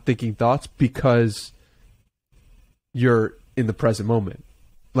you're not thinking thoughts, because you're in the present moment.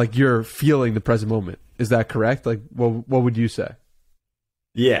 Like, you're feeling the present moment. Is that correct? Like, what would you say?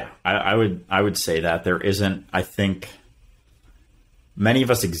 Yeah, I would say that there isn't, I think many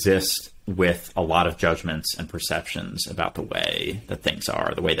of us exist with a lot of judgments and perceptions about the way that things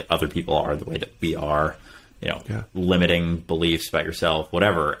are, the way that other people are, the way that we are, limiting beliefs about yourself,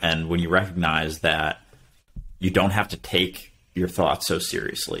 whatever. And when you recognize that you don't have to take your thoughts so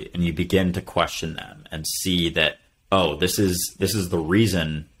seriously, and you begin to question them and see that, oh, this is the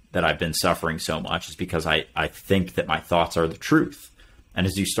reason that I've been suffering so much, is because I think that my thoughts are the truth. And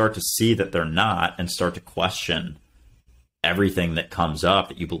as you start to see that they're not, and start to question everything that comes up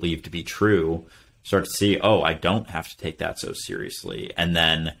that you believe to be true, start to see, oh, I don't have to take that so seriously. And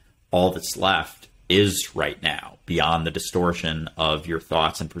then all that's left is right now, beyond the distortion of your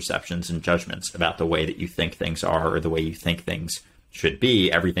thoughts and perceptions and judgments about the way that you think things are or the way you think things should be.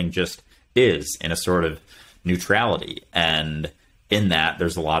 Everything just is in a sort of neutrality. And in that,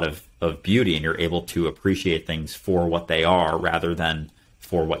 there's a lot of beauty, and you're able to appreciate things for what they are rather than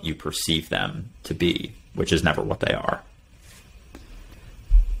for what you perceive them to be, which is never what they are.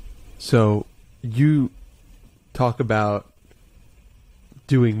 So you talk about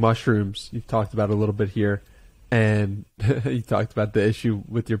doing mushrooms. You talked about a little bit here, and you talked about the issue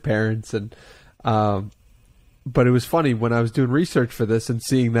with your parents. And but it was funny when I was doing research for this and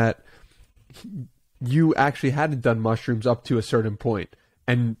seeing that you actually hadn't done mushrooms up to a certain point,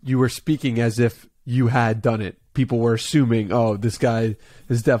 and you were speaking as if you had done it. People were assuming, oh, this guy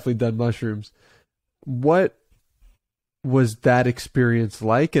has definitely done mushrooms. What was that experience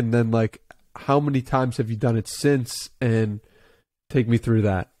like? And then, like, how many times have you done it since? And take me through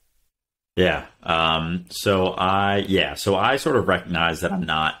that. Yeah. So I sort of recognize that I'm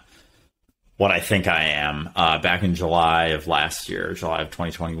not what I think I am. Back in July of last year, July of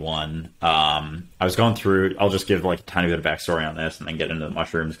 2021, I was going through, I'll just give like a tiny bit of backstory on this and then get into the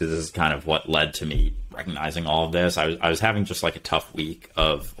mushrooms, because this is kind of what led to me recognizing all of this. I was having just like a tough week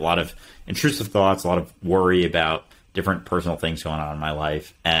of a lot of intrusive thoughts, a lot of worry about different personal things going on in my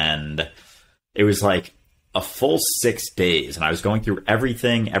life. And it was like a full 6 days, and I was going through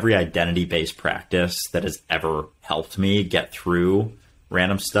everything, every identity-based practice that has ever helped me get through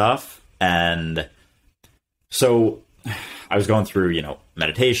random stuff. And so I was going through,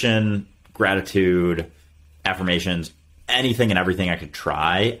 meditation, gratitude, affirmations, anything and everything I could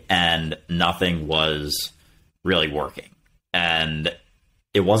try, and nothing was really working. And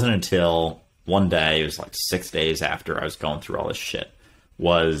it wasn't until one day, it was like 6 days after I was going through all this shit,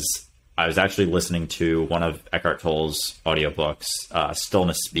 I was actually listening to one of Eckhart Tolle's audiobooks,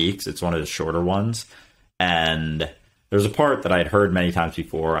 Stillness Speaks. It's one of the shorter ones. And there's a part that I'd heard many times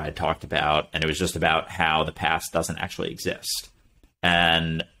before, I had talked about, and it was just about how the past doesn't actually exist.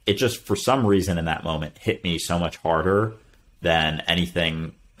 And it just, for some reason in that moment, hit me so much harder than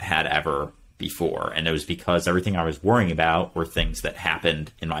anything had ever before. And it was because everything I was worrying about were things that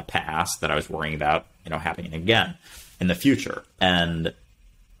happened in my past that I was worrying about, happening again in the future. And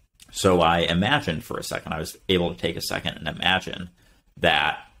so I imagined for a second, I was able to take a second and imagine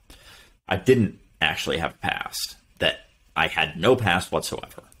that I didn't actually have a past, that I had no past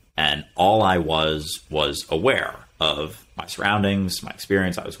whatsoever. And all I was aware of my surroundings, my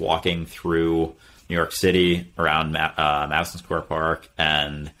experience. I was walking through New York City around Madison Square Park,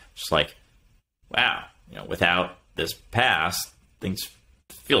 and just like, wow, without this past, things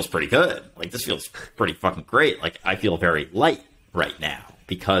feels pretty good. Like, this feels pretty fucking great. Like, I feel very light right now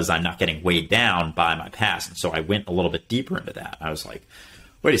because I'm not getting weighed down by my past. And so I went a little bit deeper into that. I was like,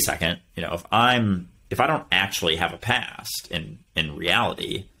 wait a second, if I don't actually have a past in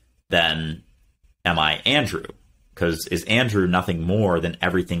reality, then am I Andrew? Because is Andrew nothing more than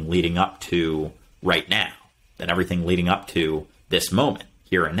everything leading up to right now, than everything leading up to this moment,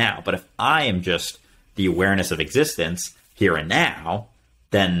 here and now? But if I am just the awareness of existence here and now,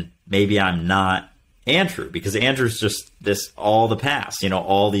 then maybe I'm not Andrew, because Andrew's just all the past,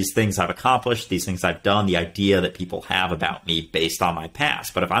 all these things I've accomplished, these things I've done, the idea that people have about me based on my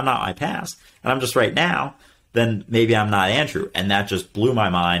past. But if I'm not my past and I'm just right now, then maybe I'm not Andrew. And that just blew my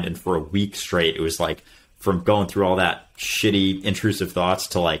mind. And for a week straight, it was like, from going through all that shitty, intrusive thoughts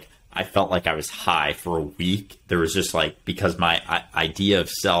to like, I felt like I was high for a week. There was just like, because my idea of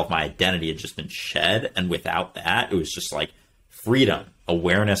self, my identity had just been shed. And without that, it was just like freedom,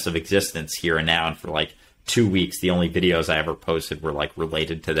 awareness of existence here and now. And for like 2 weeks, the only videos I ever posted were like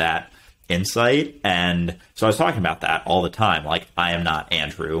related to that insight. And so I was talking about that all the time. Like, I am not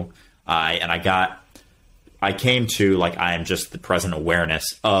Andrew. I came to like, I am just the present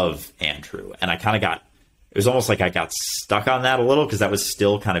awareness of Andrew. And I kind of it was almost like I got stuck on that a little, because that was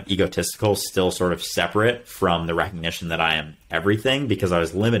still kind of egotistical, still sort of separate from the recognition that I am everything, because I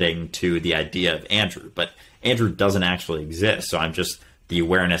was limiting to the idea of Andrew. But Andrew doesn't actually exist. So I'm just the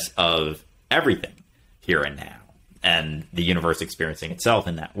awareness of everything here and now, and the universe experiencing itself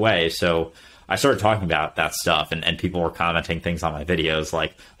in that way. So I started talking about that stuff, and people were commenting things on my videos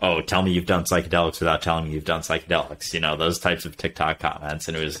like, oh, tell me you've done psychedelics without telling me you've done psychedelics, those types of TikTok comments.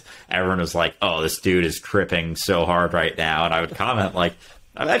 And everyone was like, oh, this dude is tripping so hard right now. And I would comment like,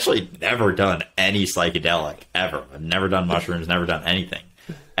 I've actually never done any psychedelic ever. I've never done mushrooms, never done anything.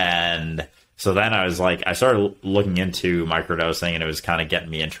 And so then I was like, I started looking into microdosing, and it was kind of getting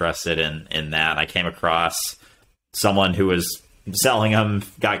me interested in that. I came across someone who was selling them,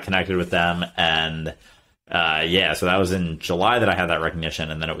 got connected with them, and so that was in July that I had that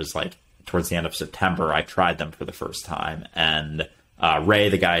recognition. And then it was like towards the end of September, I tried them for the first time. And Ray,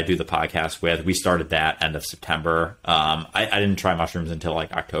 the guy I do the podcast with, we started that end of September. I didn't try mushrooms until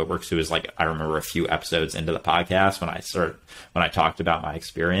like October, because it was like, I remember a few episodes into the podcast when I talked about my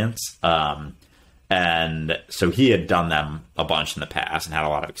experience. And so he had done them a bunch in the past and had a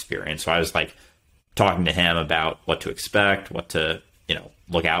lot of experience. So I was like talking to him about what to expect, what to,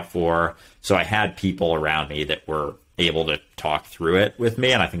 look out for. So I had people around me that were able to talk through it with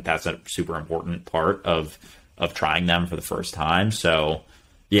me. And I think that's a super important part of trying them for the first time. So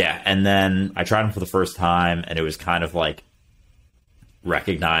yeah. And then I tried them for the first time, and it was kind of like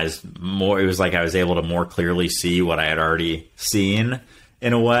recognized more. It was like I was able to more clearly see what I had already seen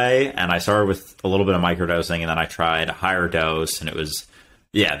in a way. And I started with a little bit of microdosing, and then I tried a higher dose, and it was,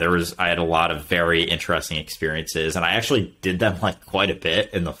 I had a lot of very interesting experiences, and I actually did them like quite a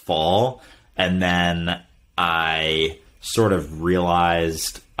bit in the fall. And then I sort of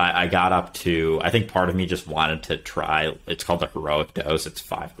realized I got up to, I think part of me just wanted to try, it's called the heroic dose. It's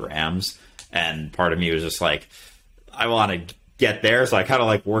 5 grams. And part of me was just like, I want to get there. So I kind of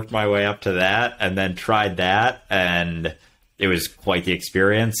like worked my way up to that, and then tried that. And it was quite the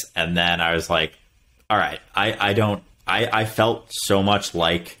experience. And then I was like, all right, I felt so much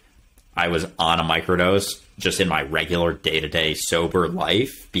like I was on a microdose just in my regular day-to-day sober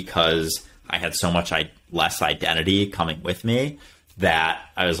life, because I had so much less identity coming with me, that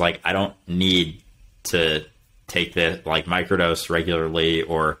I was like, I don't need to take the like microdose regularly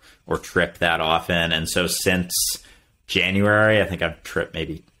or trip that often. And so since January, I think I've tripped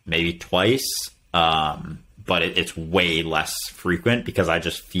maybe twice, but it's way less frequent, because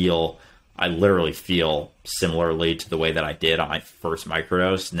I literally feel similarly to the way that I did on my first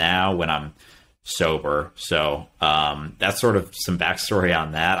microdose now when I'm sober. So that's sort of some backstory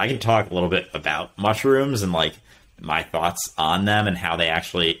on that. I can talk a little bit about mushrooms and like my thoughts on them and how they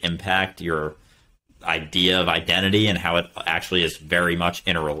actually impact your idea of identity and how it actually is very much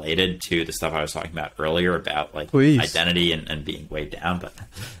interrelated to the stuff I was talking about earlier about like identity and being weighed down. But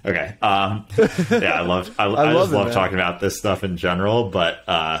okay. Yeah, I just love talking about this stuff in general, but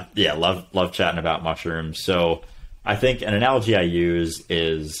yeah, love chatting about mushrooms. So I think an analogy I use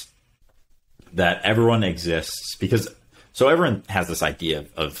is that everyone exists because so everyone has this idea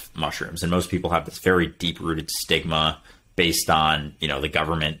of mushrooms, and most people have this very deep-rooted stigma based on, you know, the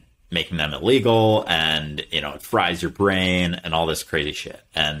government making them illegal and, you know, it fries your brain and all this crazy shit.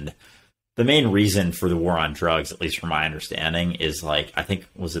 And the main reason for the war on drugs, at least from my understanding, is like, I think,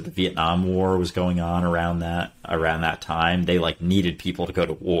 was it the Vietnam War was going on around that time? They like needed people to go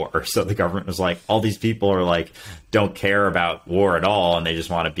to war. So the government was like, all these people are like, don't care about war at all. And they just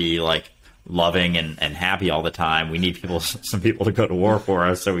want to be like loving and happy all the time. We need some people to go to war for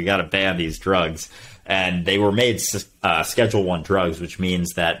us. So we got to ban these drugs. And they were made Schedule 1 drugs, which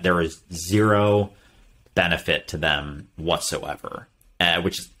means that there is zero benefit to them whatsoever,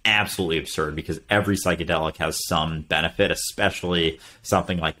 which is absolutely absurd because every psychedelic has some benefit, especially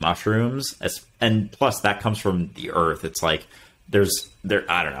something like mushrooms. And plus, that comes from the earth. It's like I don't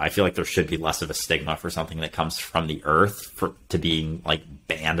know. I feel like there should be less of a stigma for something that comes from the earth to being like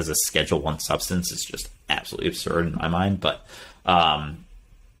banned as a Schedule 1 substance. It's just absolutely absurd in my mind. But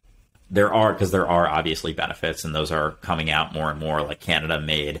there are obviously benefits, and those are coming out more and more. Like Canada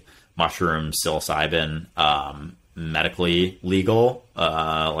made mushroom psilocybin medically legal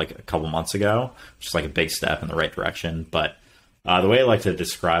like a couple months ago, which is like a big step in the right direction. But the way I like to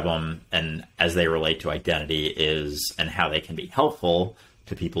describe them and as they relate to identity is, and how they can be helpful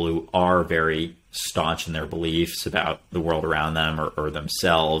to people who are very staunch in their beliefs about the world around them or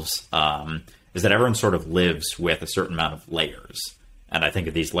themselves, is that everyone sort of lives with a certain amount of layers. And I think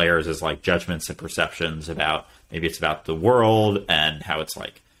of these layers as like judgments and perceptions about, maybe it's about the world and how it's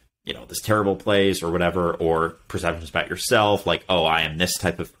like, you know, this terrible place or whatever, or perceptions about yourself, like, oh, I am this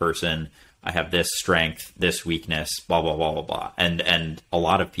type of person. I have this strength, this weakness, blah, blah, blah, blah, blah. And a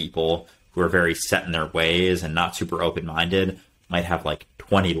lot of people who are very set in their ways and not super open-minded might have like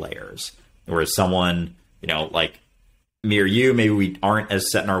 20 layers. Whereas someone, you know, like me or you, maybe we aren't as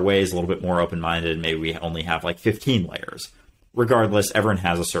set in our ways, a little bit more open-minded. Maybe we only have like 15 layers. Regardless, everyone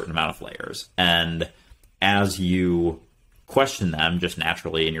has a certain amount of layers. And as you question them just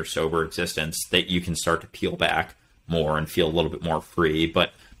naturally in your sober existence, that you can start to peel back more and feel a little bit more free.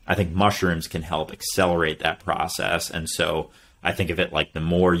 But I think mushrooms can help accelerate that process. And so I think of it like the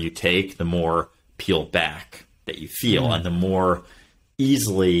more you take, the more peeled back that you feel, and the more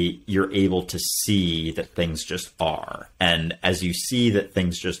easily you're able to see that things just are. And as you see that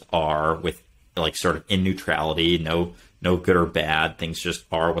things just are, with like sort of in neutrality, no good or bad, things just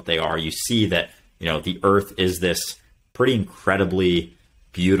are what they are. You see that, you know, the earth is this pretty incredibly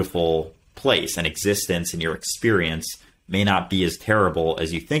beautiful place, and existence in your experience may not be as terrible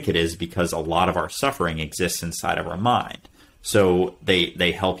as you think it is, because a lot of our suffering exists inside of our mind. So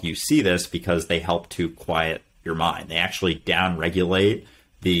they help you see this because they help to quiet your mind. They actually downregulate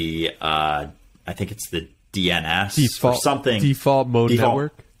the, I think it's the DNS default, or something. Default mode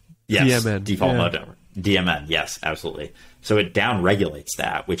network? Yes, DMN. Default mode network. DMN, yes, absolutely. So it downregulates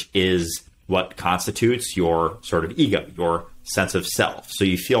that, which is what constitutes your sort of ego, your sense of self. So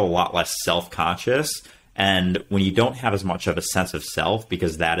you feel a lot less self-conscious. And when you don't have as much of a sense of self,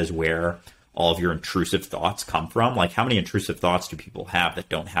 because that is where all of your intrusive thoughts come from. Like, how many intrusive thoughts do people have that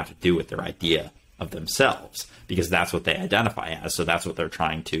don't have to do with their idea of themselves? Because that's what they identify as. So that's what they're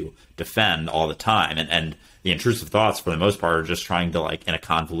trying to defend all the time. And the intrusive thoughts, for the most part, are just trying to, like, in a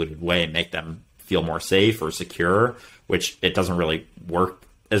convoluted way, make them feel more safe or secure, which it doesn't really work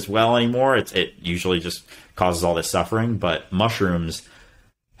as well anymore. It usually just causes all this suffering. But mushrooms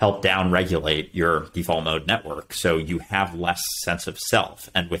help downregulate your default mode network, so you have less sense of self.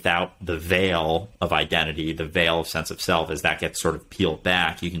 And without the veil of identity, the veil of sense of self, as that gets sort of peeled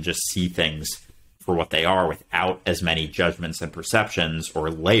back, you can just see things for what they are without as many judgments and perceptions,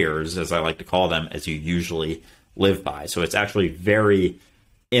 or layers, as I like to call them, as you usually live by. So it's actually very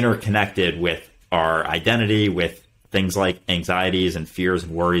interconnected with our identity, with things like anxieties and fears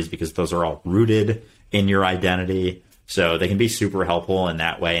and worries, because those are all rooted in your identity. So they can be super helpful in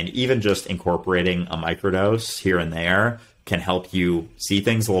that way. And even just incorporating a microdose here and there can help you see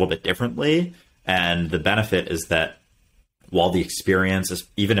things a little bit differently. And the benefit is that while the experience is,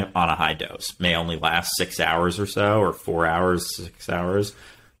 even on a high dose, may only last 6 hours or so, or 4 hours, 6 hours,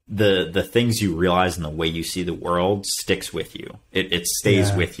 the things you realize and the way you see the world sticks with you. It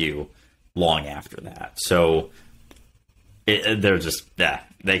stays with you long after that. So they're just,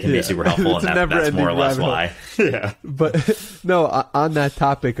 they can be super helpful, and that's more or less why. Yeah. But no, on that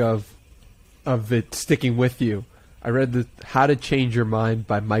topic of it sticking with you, I read the How to Change Your Mind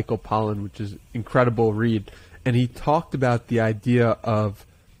by Michael Pollan, which is an incredible read. And he talked about the idea of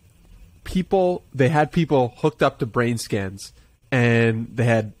they had people hooked up to brain scans, and they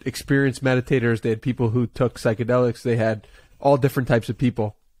had experienced meditators, they had people who took psychedelics, they had all different types of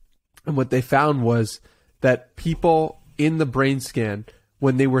people. And what they found was that people in the brain scan,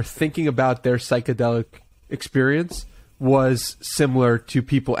 when they were thinking about their psychedelic experience, was similar to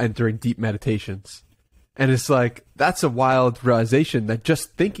people entering deep meditations. And it's like, that's a wild realization that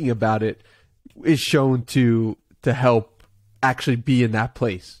just thinking about it is shown to help actually be in that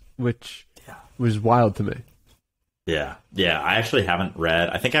place, which was wild to me. Yeah. I actually haven't read.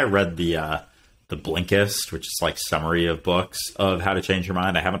 I think I read the Blinkist, which is like summary of books of how to change your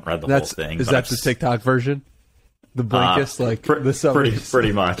mind. I haven't read the whole thing. Is that the TikTok version? The Blinkist, the summaries?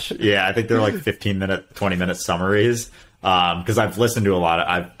 Pretty much. Yeah, I think they're like 15-minute, 20-minute summaries. Because I've listened to a lot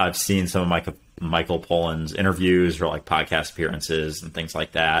of, I've seen some of Michael Pollan's interviews or like podcast appearances and things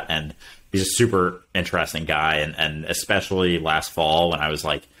like that. And he's a super interesting guy. And especially last fall when I was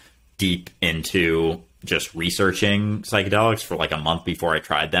like deep into just researching psychedelics for like a month before I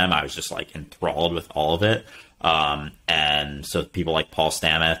tried them, I was just like enthralled with all of it. And so people like Paul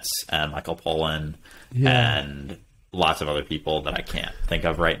Stamets and Michael Pollan and lots of other people that I can't think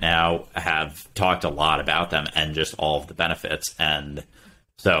of right now have talked a lot about them and just all of the benefits. And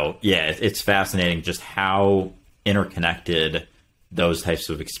so, yeah, it's fascinating just how interconnected those types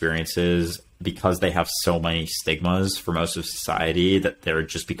of experiences, because they have so many stigmas for most of society, that they're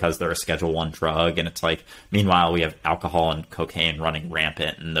just because they're a Schedule I drug. And it's like, meanwhile, we have alcohol and cocaine running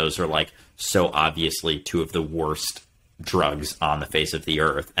rampant, and those are like so obviously two of the worst drugs on the face of the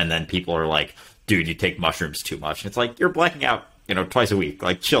earth. And then people are like, dude, you take mushrooms too much. And it's like, you're blacking out, twice a week.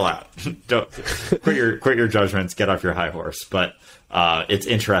 Like, chill out. Don't quit your judgments, get off your high horse. But it's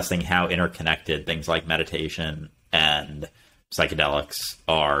interesting how interconnected things like meditation and psychedelics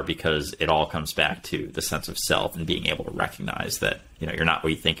are, because it all comes back to the sense of self and being able to recognize that, you're not what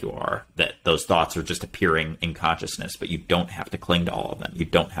you think you are, that those thoughts are just appearing in consciousness, but you don't have to cling to all of them. You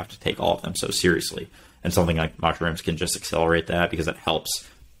don't have to take all of them so seriously. And something like mushrooms can just accelerate that, because it helps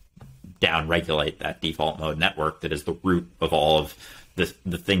down-regulate that default mode network that is the root of all of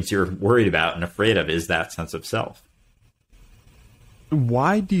the things you're worried about and afraid of, is that sense of self.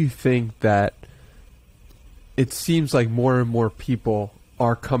 Why do you think that it seems like more and more people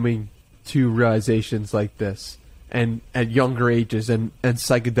are coming to realizations like this, and at younger ages, and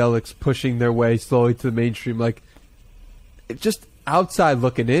psychedelics pushing their way slowly to the mainstream? Like, it just outside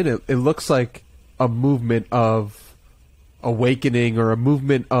looking in, it looks like a movement of awakening, or a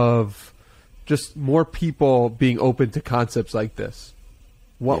movement of just more people being open to concepts like this.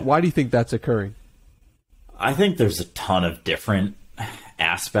 Why do you think that's occurring? I think there's a ton of different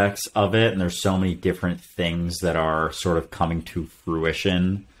aspects of it, and there's so many different things that are sort of coming to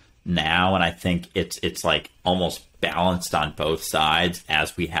fruition now, and I think it's like almost balanced on both sides.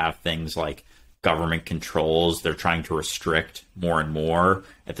 As we have things like government controls, they're trying to restrict more and more.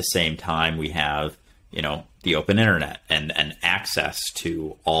 At the same time, we have the open internet and access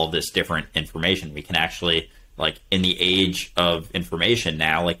to all this different information. We can actually, like, in the age of information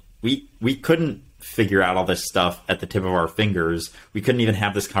now, like we couldn't figure out all this stuff at the tip of our fingers. We couldn't even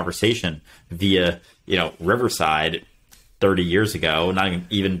have this conversation via, Riverside 30 years ago, not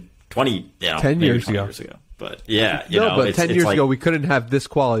even 20, 10 years ago. But yeah, but 10 years ago, we couldn't have this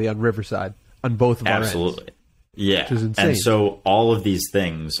quality on Riverside on both of our ends. Absolutely. Yeah. Which is insane. And so all of these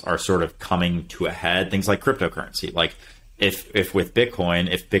things are sort of coming to a head. Things like cryptocurrency. Like if with Bitcoin,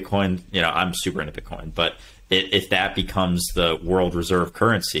 I'm super into Bitcoin, but if that becomes the world reserve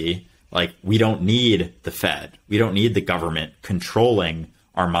currency, like, we don't need the Fed. We don't need the government controlling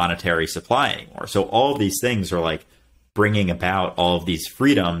our monetary supply anymore. So all of these things are like bringing about all of these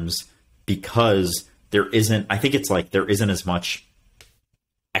freedoms, because there isn't as much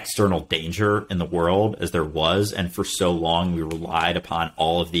external danger in the world as there was. And for so long, we relied upon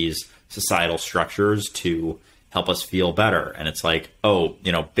all of these societal structures to help us feel better. And it's like,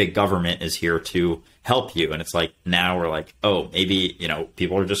 big government is here to help you. And it's like, now we're like, maybe,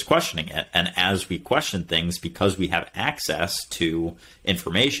 people are just questioning it. And as we question things, because we have access to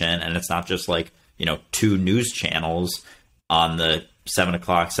information, and it's not just like, 2 news channels on the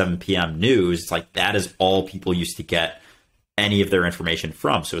 7 p.m. news, it's like, that is all people used to get any of their information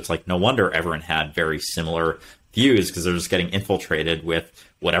from. So it's like, no wonder everyone had very similar views, because they're just getting infiltrated with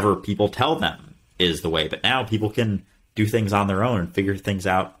whatever people tell them is the way. But now people can do things on their own and figure things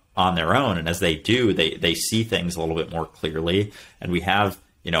out on their own. And as they do, they see things a little bit more clearly. And we have,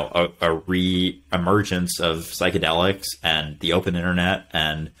 a re-emergence of psychedelics and the open internet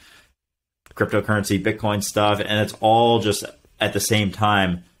and cryptocurrency, Bitcoin stuff. And it's all just at the same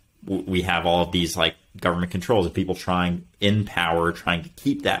time, we have all of these like government controls of people trying to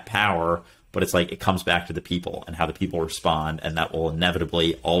keep that power. But it's like it comes back to the people and how the people respond. And that will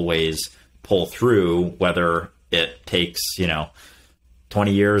inevitably always pull through, whether it takes,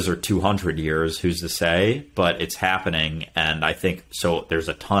 20 years or 200 years, who's to say, but it's happening. And I think so there's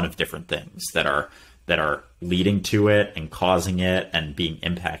a ton of different things that are leading to it and causing it and being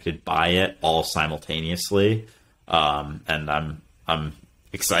impacted by it all simultaneously. And I'm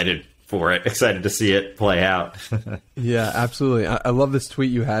excited for it, excited to see it play out. Yeah, absolutely. I love this tweet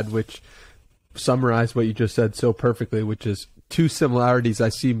you had, which summarized what you just said so perfectly, which is two similarities I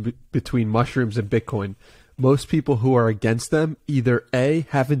see between mushrooms and Bitcoin. Most people who are against them either A,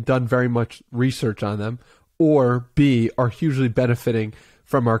 haven't done very much research on them, or B, are hugely benefiting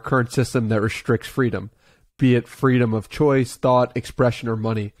from our current system that restricts freedom, be it freedom of choice, thought, expression, or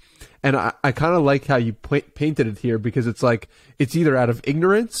money. And I kind of like how you painted it here, because it's like it's either out of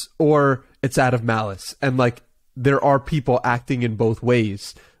ignorance or it's out of malice. And like there are people acting in both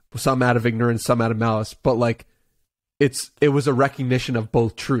ways, some out of ignorance, some out of malice, but like it was a recognition of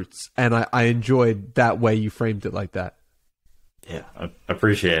both truths, and I enjoyed that way you framed it like that. Yeah, I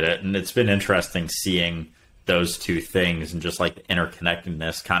appreciate it. And it's been interesting seeing those two things and just like the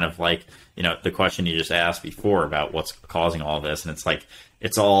interconnectedness, kind of like, the question you just asked before about what's causing all this. And it's like,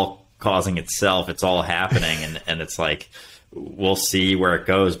 it's all causing itself. It's all happening. And it's like, we'll see where it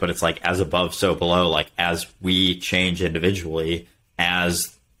goes, but it's like as above, so below, like as we change individually,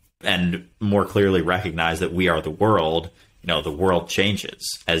 and more clearly recognize that we are the world, the world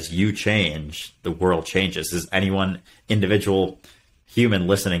changes. As you change, the world changes. As anyone individual human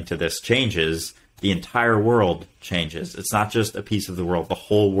listening to this changes, the entire world changes. It's not just a piece of the world, the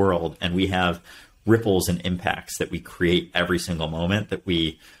whole world. And we have ripples and impacts that we create every single moment that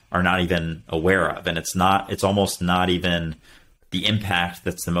we are not even aware of. And it's almost not even the impact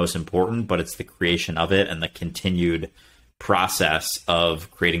that's the most important, but it's the creation of it and the continued process of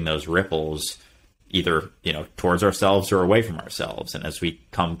creating those ripples, either towards ourselves or away from ourselves. And as we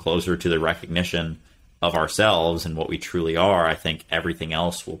come closer to the recognition of ourselves and what we truly are, I think everything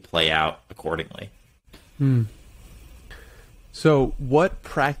else will play out accordingly. So what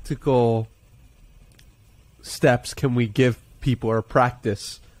practical steps can we give people, or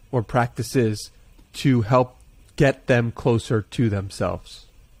practices to help get them closer to themselves?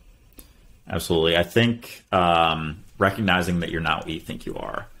 Absolutely. I think recognizing that you're not what you think you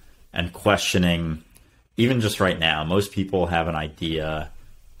are, and questioning, even just right now, most people have an idea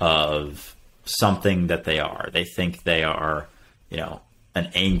of something that they are. They think they are, an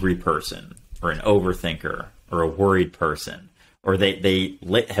angry person or an overthinker or a worried person, or they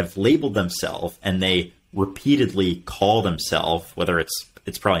have labeled themselves, and they repeatedly call themselves, whether it's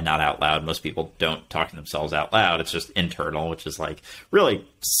probably not out loud. Most people don't talk to themselves out loud. It's just internal, which is like really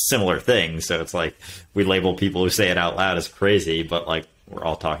similar things. So it's like we label people who say it out loud as crazy, but like we're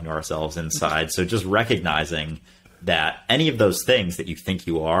all talking to ourselves inside. So just recognizing that any of those things that you think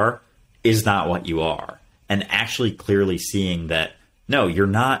you are is not what you are, and actually clearly seeing that, no, you're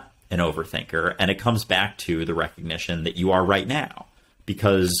not an overthinker. And it comes back to the recognition that you are right now,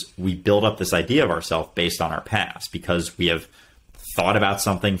 because we build up this idea of ourselves based on our past, because we have thought about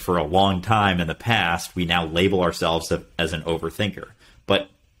something for a long time in the past. We now label ourselves as an overthinker. But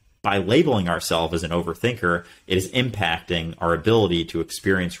by labeling ourselves as an overthinker, it is impacting our ability to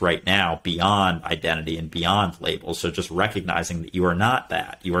experience right now beyond identity and beyond labels. So just recognizing that you are not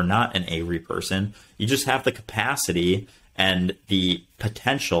that. You are not an angry person. You just have the capacity and the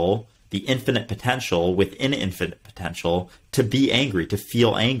potential, the infinite potential within infinite potential to be angry, to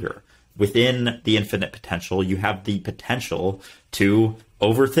feel anger. Within the infinite potential, you have the potential to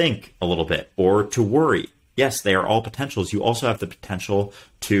overthink a little bit or to worry. Yes, they are all potentials. You also have the potential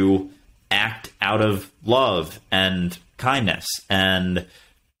to act out of love and kindness and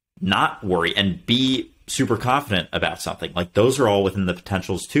not worry and be super confident about something. Like those are all within the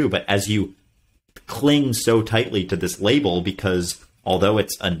potentials too. But as you cling so tightly to this label, because although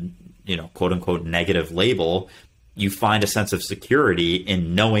it's a, quote unquote negative label, you find a sense of security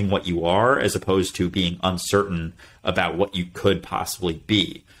in knowing what you are, as opposed to being uncertain about what you could possibly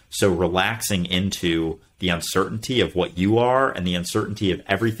be. So relaxing into the uncertainty of what you are and the uncertainty of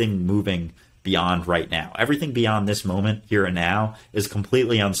everything moving beyond right now. Everything beyond this moment, here and now, is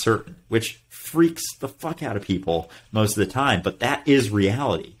completely uncertain, which freaks the fuck out of people most of the time. But that is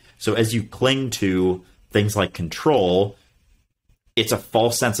reality. So as you cling to things like control, it's a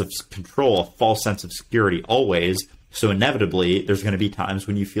false sense of control, a false sense of security always. So inevitably, there's going to be times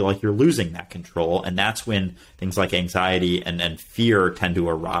when you feel like you're losing that control. And that's when things like anxiety and fear tend to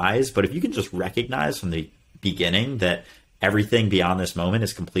arise. But if you can just recognize from the beginning that everything beyond this moment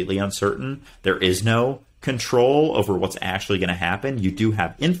is completely uncertain, there is no control over what's actually going to happen. You do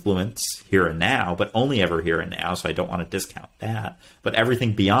have influence here and now, but only ever here and now. So I don't want to discount that. But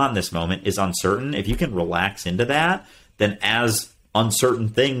everything beyond this moment is uncertain. If you can relax into that, then as uncertain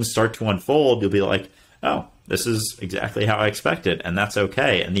things start to unfold, you'll be like, oh, this is exactly how I expected, and that's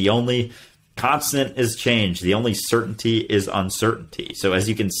okay. And the only constant is change. The only certainty is uncertainty. So as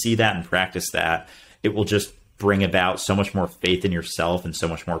you can see that and practice that, it will just bring about so much more faith in yourself and so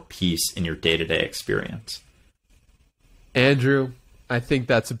much more peace in your day-to-day experience. Andrew, I think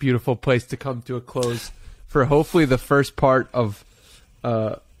that's a beautiful place to come to a close for hopefully the first part of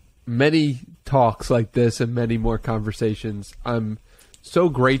many talks like this and many more conversations. I'm so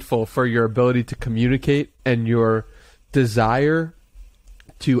grateful for your ability to communicate and your desire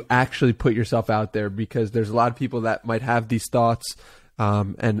to actually put yourself out there, because there's a lot of people that might have these thoughts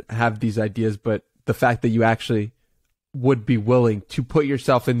and have these ideas, but the fact that you actually would be willing to put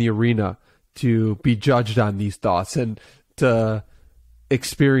yourself in the arena to be judged on these thoughts and to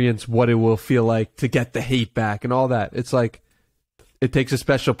experience what it will feel like to get the hate back and all that. It's like, it takes a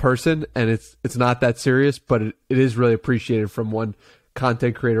special person, and it's not that serious, but it is really appreciated from one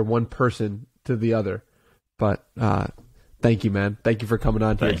content creator, one person to the other. But thank you, man. Thank you for coming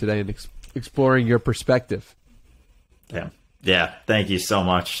on here today and exploring your perspective. Yeah. Thank you so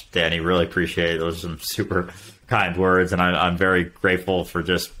much, Danny. Really appreciate it. Those are some super kind words, and I'm very grateful for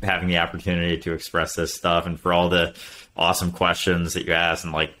just having the opportunity to express this stuff, and for all the awesome questions that you asked,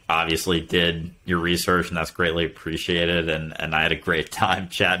 and like obviously did your research, and that's greatly appreciated. And I had a great time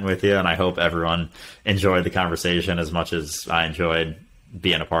chatting with you, and I hope everyone enjoyed the conversation as much as I enjoyed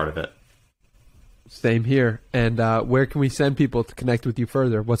being a part of it. Same here. And where can we send people to connect with you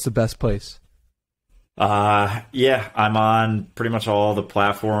further? What's the best place? I'm on pretty much all the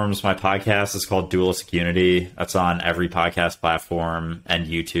platforms. My podcast is called Dualistic Unity. That's on every podcast platform and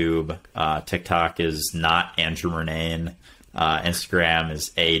YouTube. TikTok is not Andrew Murnane. Instagram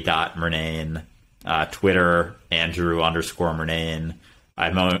is a.murnane. Twitter, Andrew_Murnane. I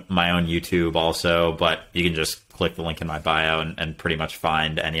have my own YouTube also, but you can just click the link in my bio and pretty much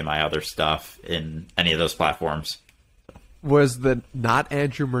find any of my other stuff in any of those platforms. Was the not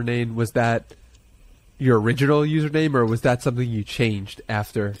Andrew Murnane, was that your original username, or was that something you changed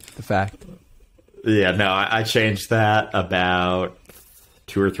after the fact? Yeah, no, I changed that about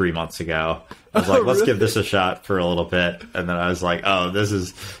 2 or 3 months ago. I was like, let's give this a shot for a little bit. And then I was like,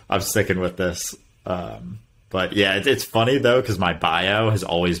 I'm sticking with this. But yeah, it's funny though, because my bio has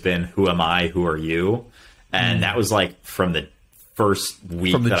always been, who am I, who are you? And that was like from the first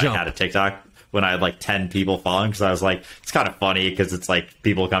week that I had a TikTok, when I had like 10 people following, because I was like, it's kind of funny because it's like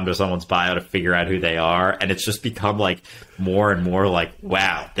people come to someone's bio to figure out who they are. And it's just become like more and more like,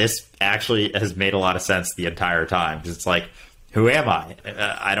 wow, this actually has made a lot of sense the entire time. Because it's like, who am I?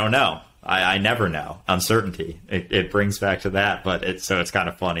 I don't know. I never know. Uncertainty. It brings back to that. But it's kind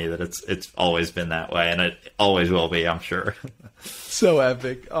of funny that it's always been that way. And it always will be, I'm sure. So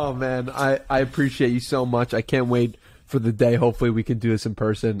epic. Oh, man. I appreciate you so much. I can't wait for the day. Hopefully we can do this in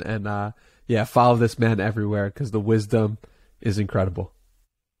person. And, follow this man everywhere, because the wisdom is incredible.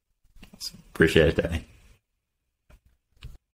 Appreciate it, Danny.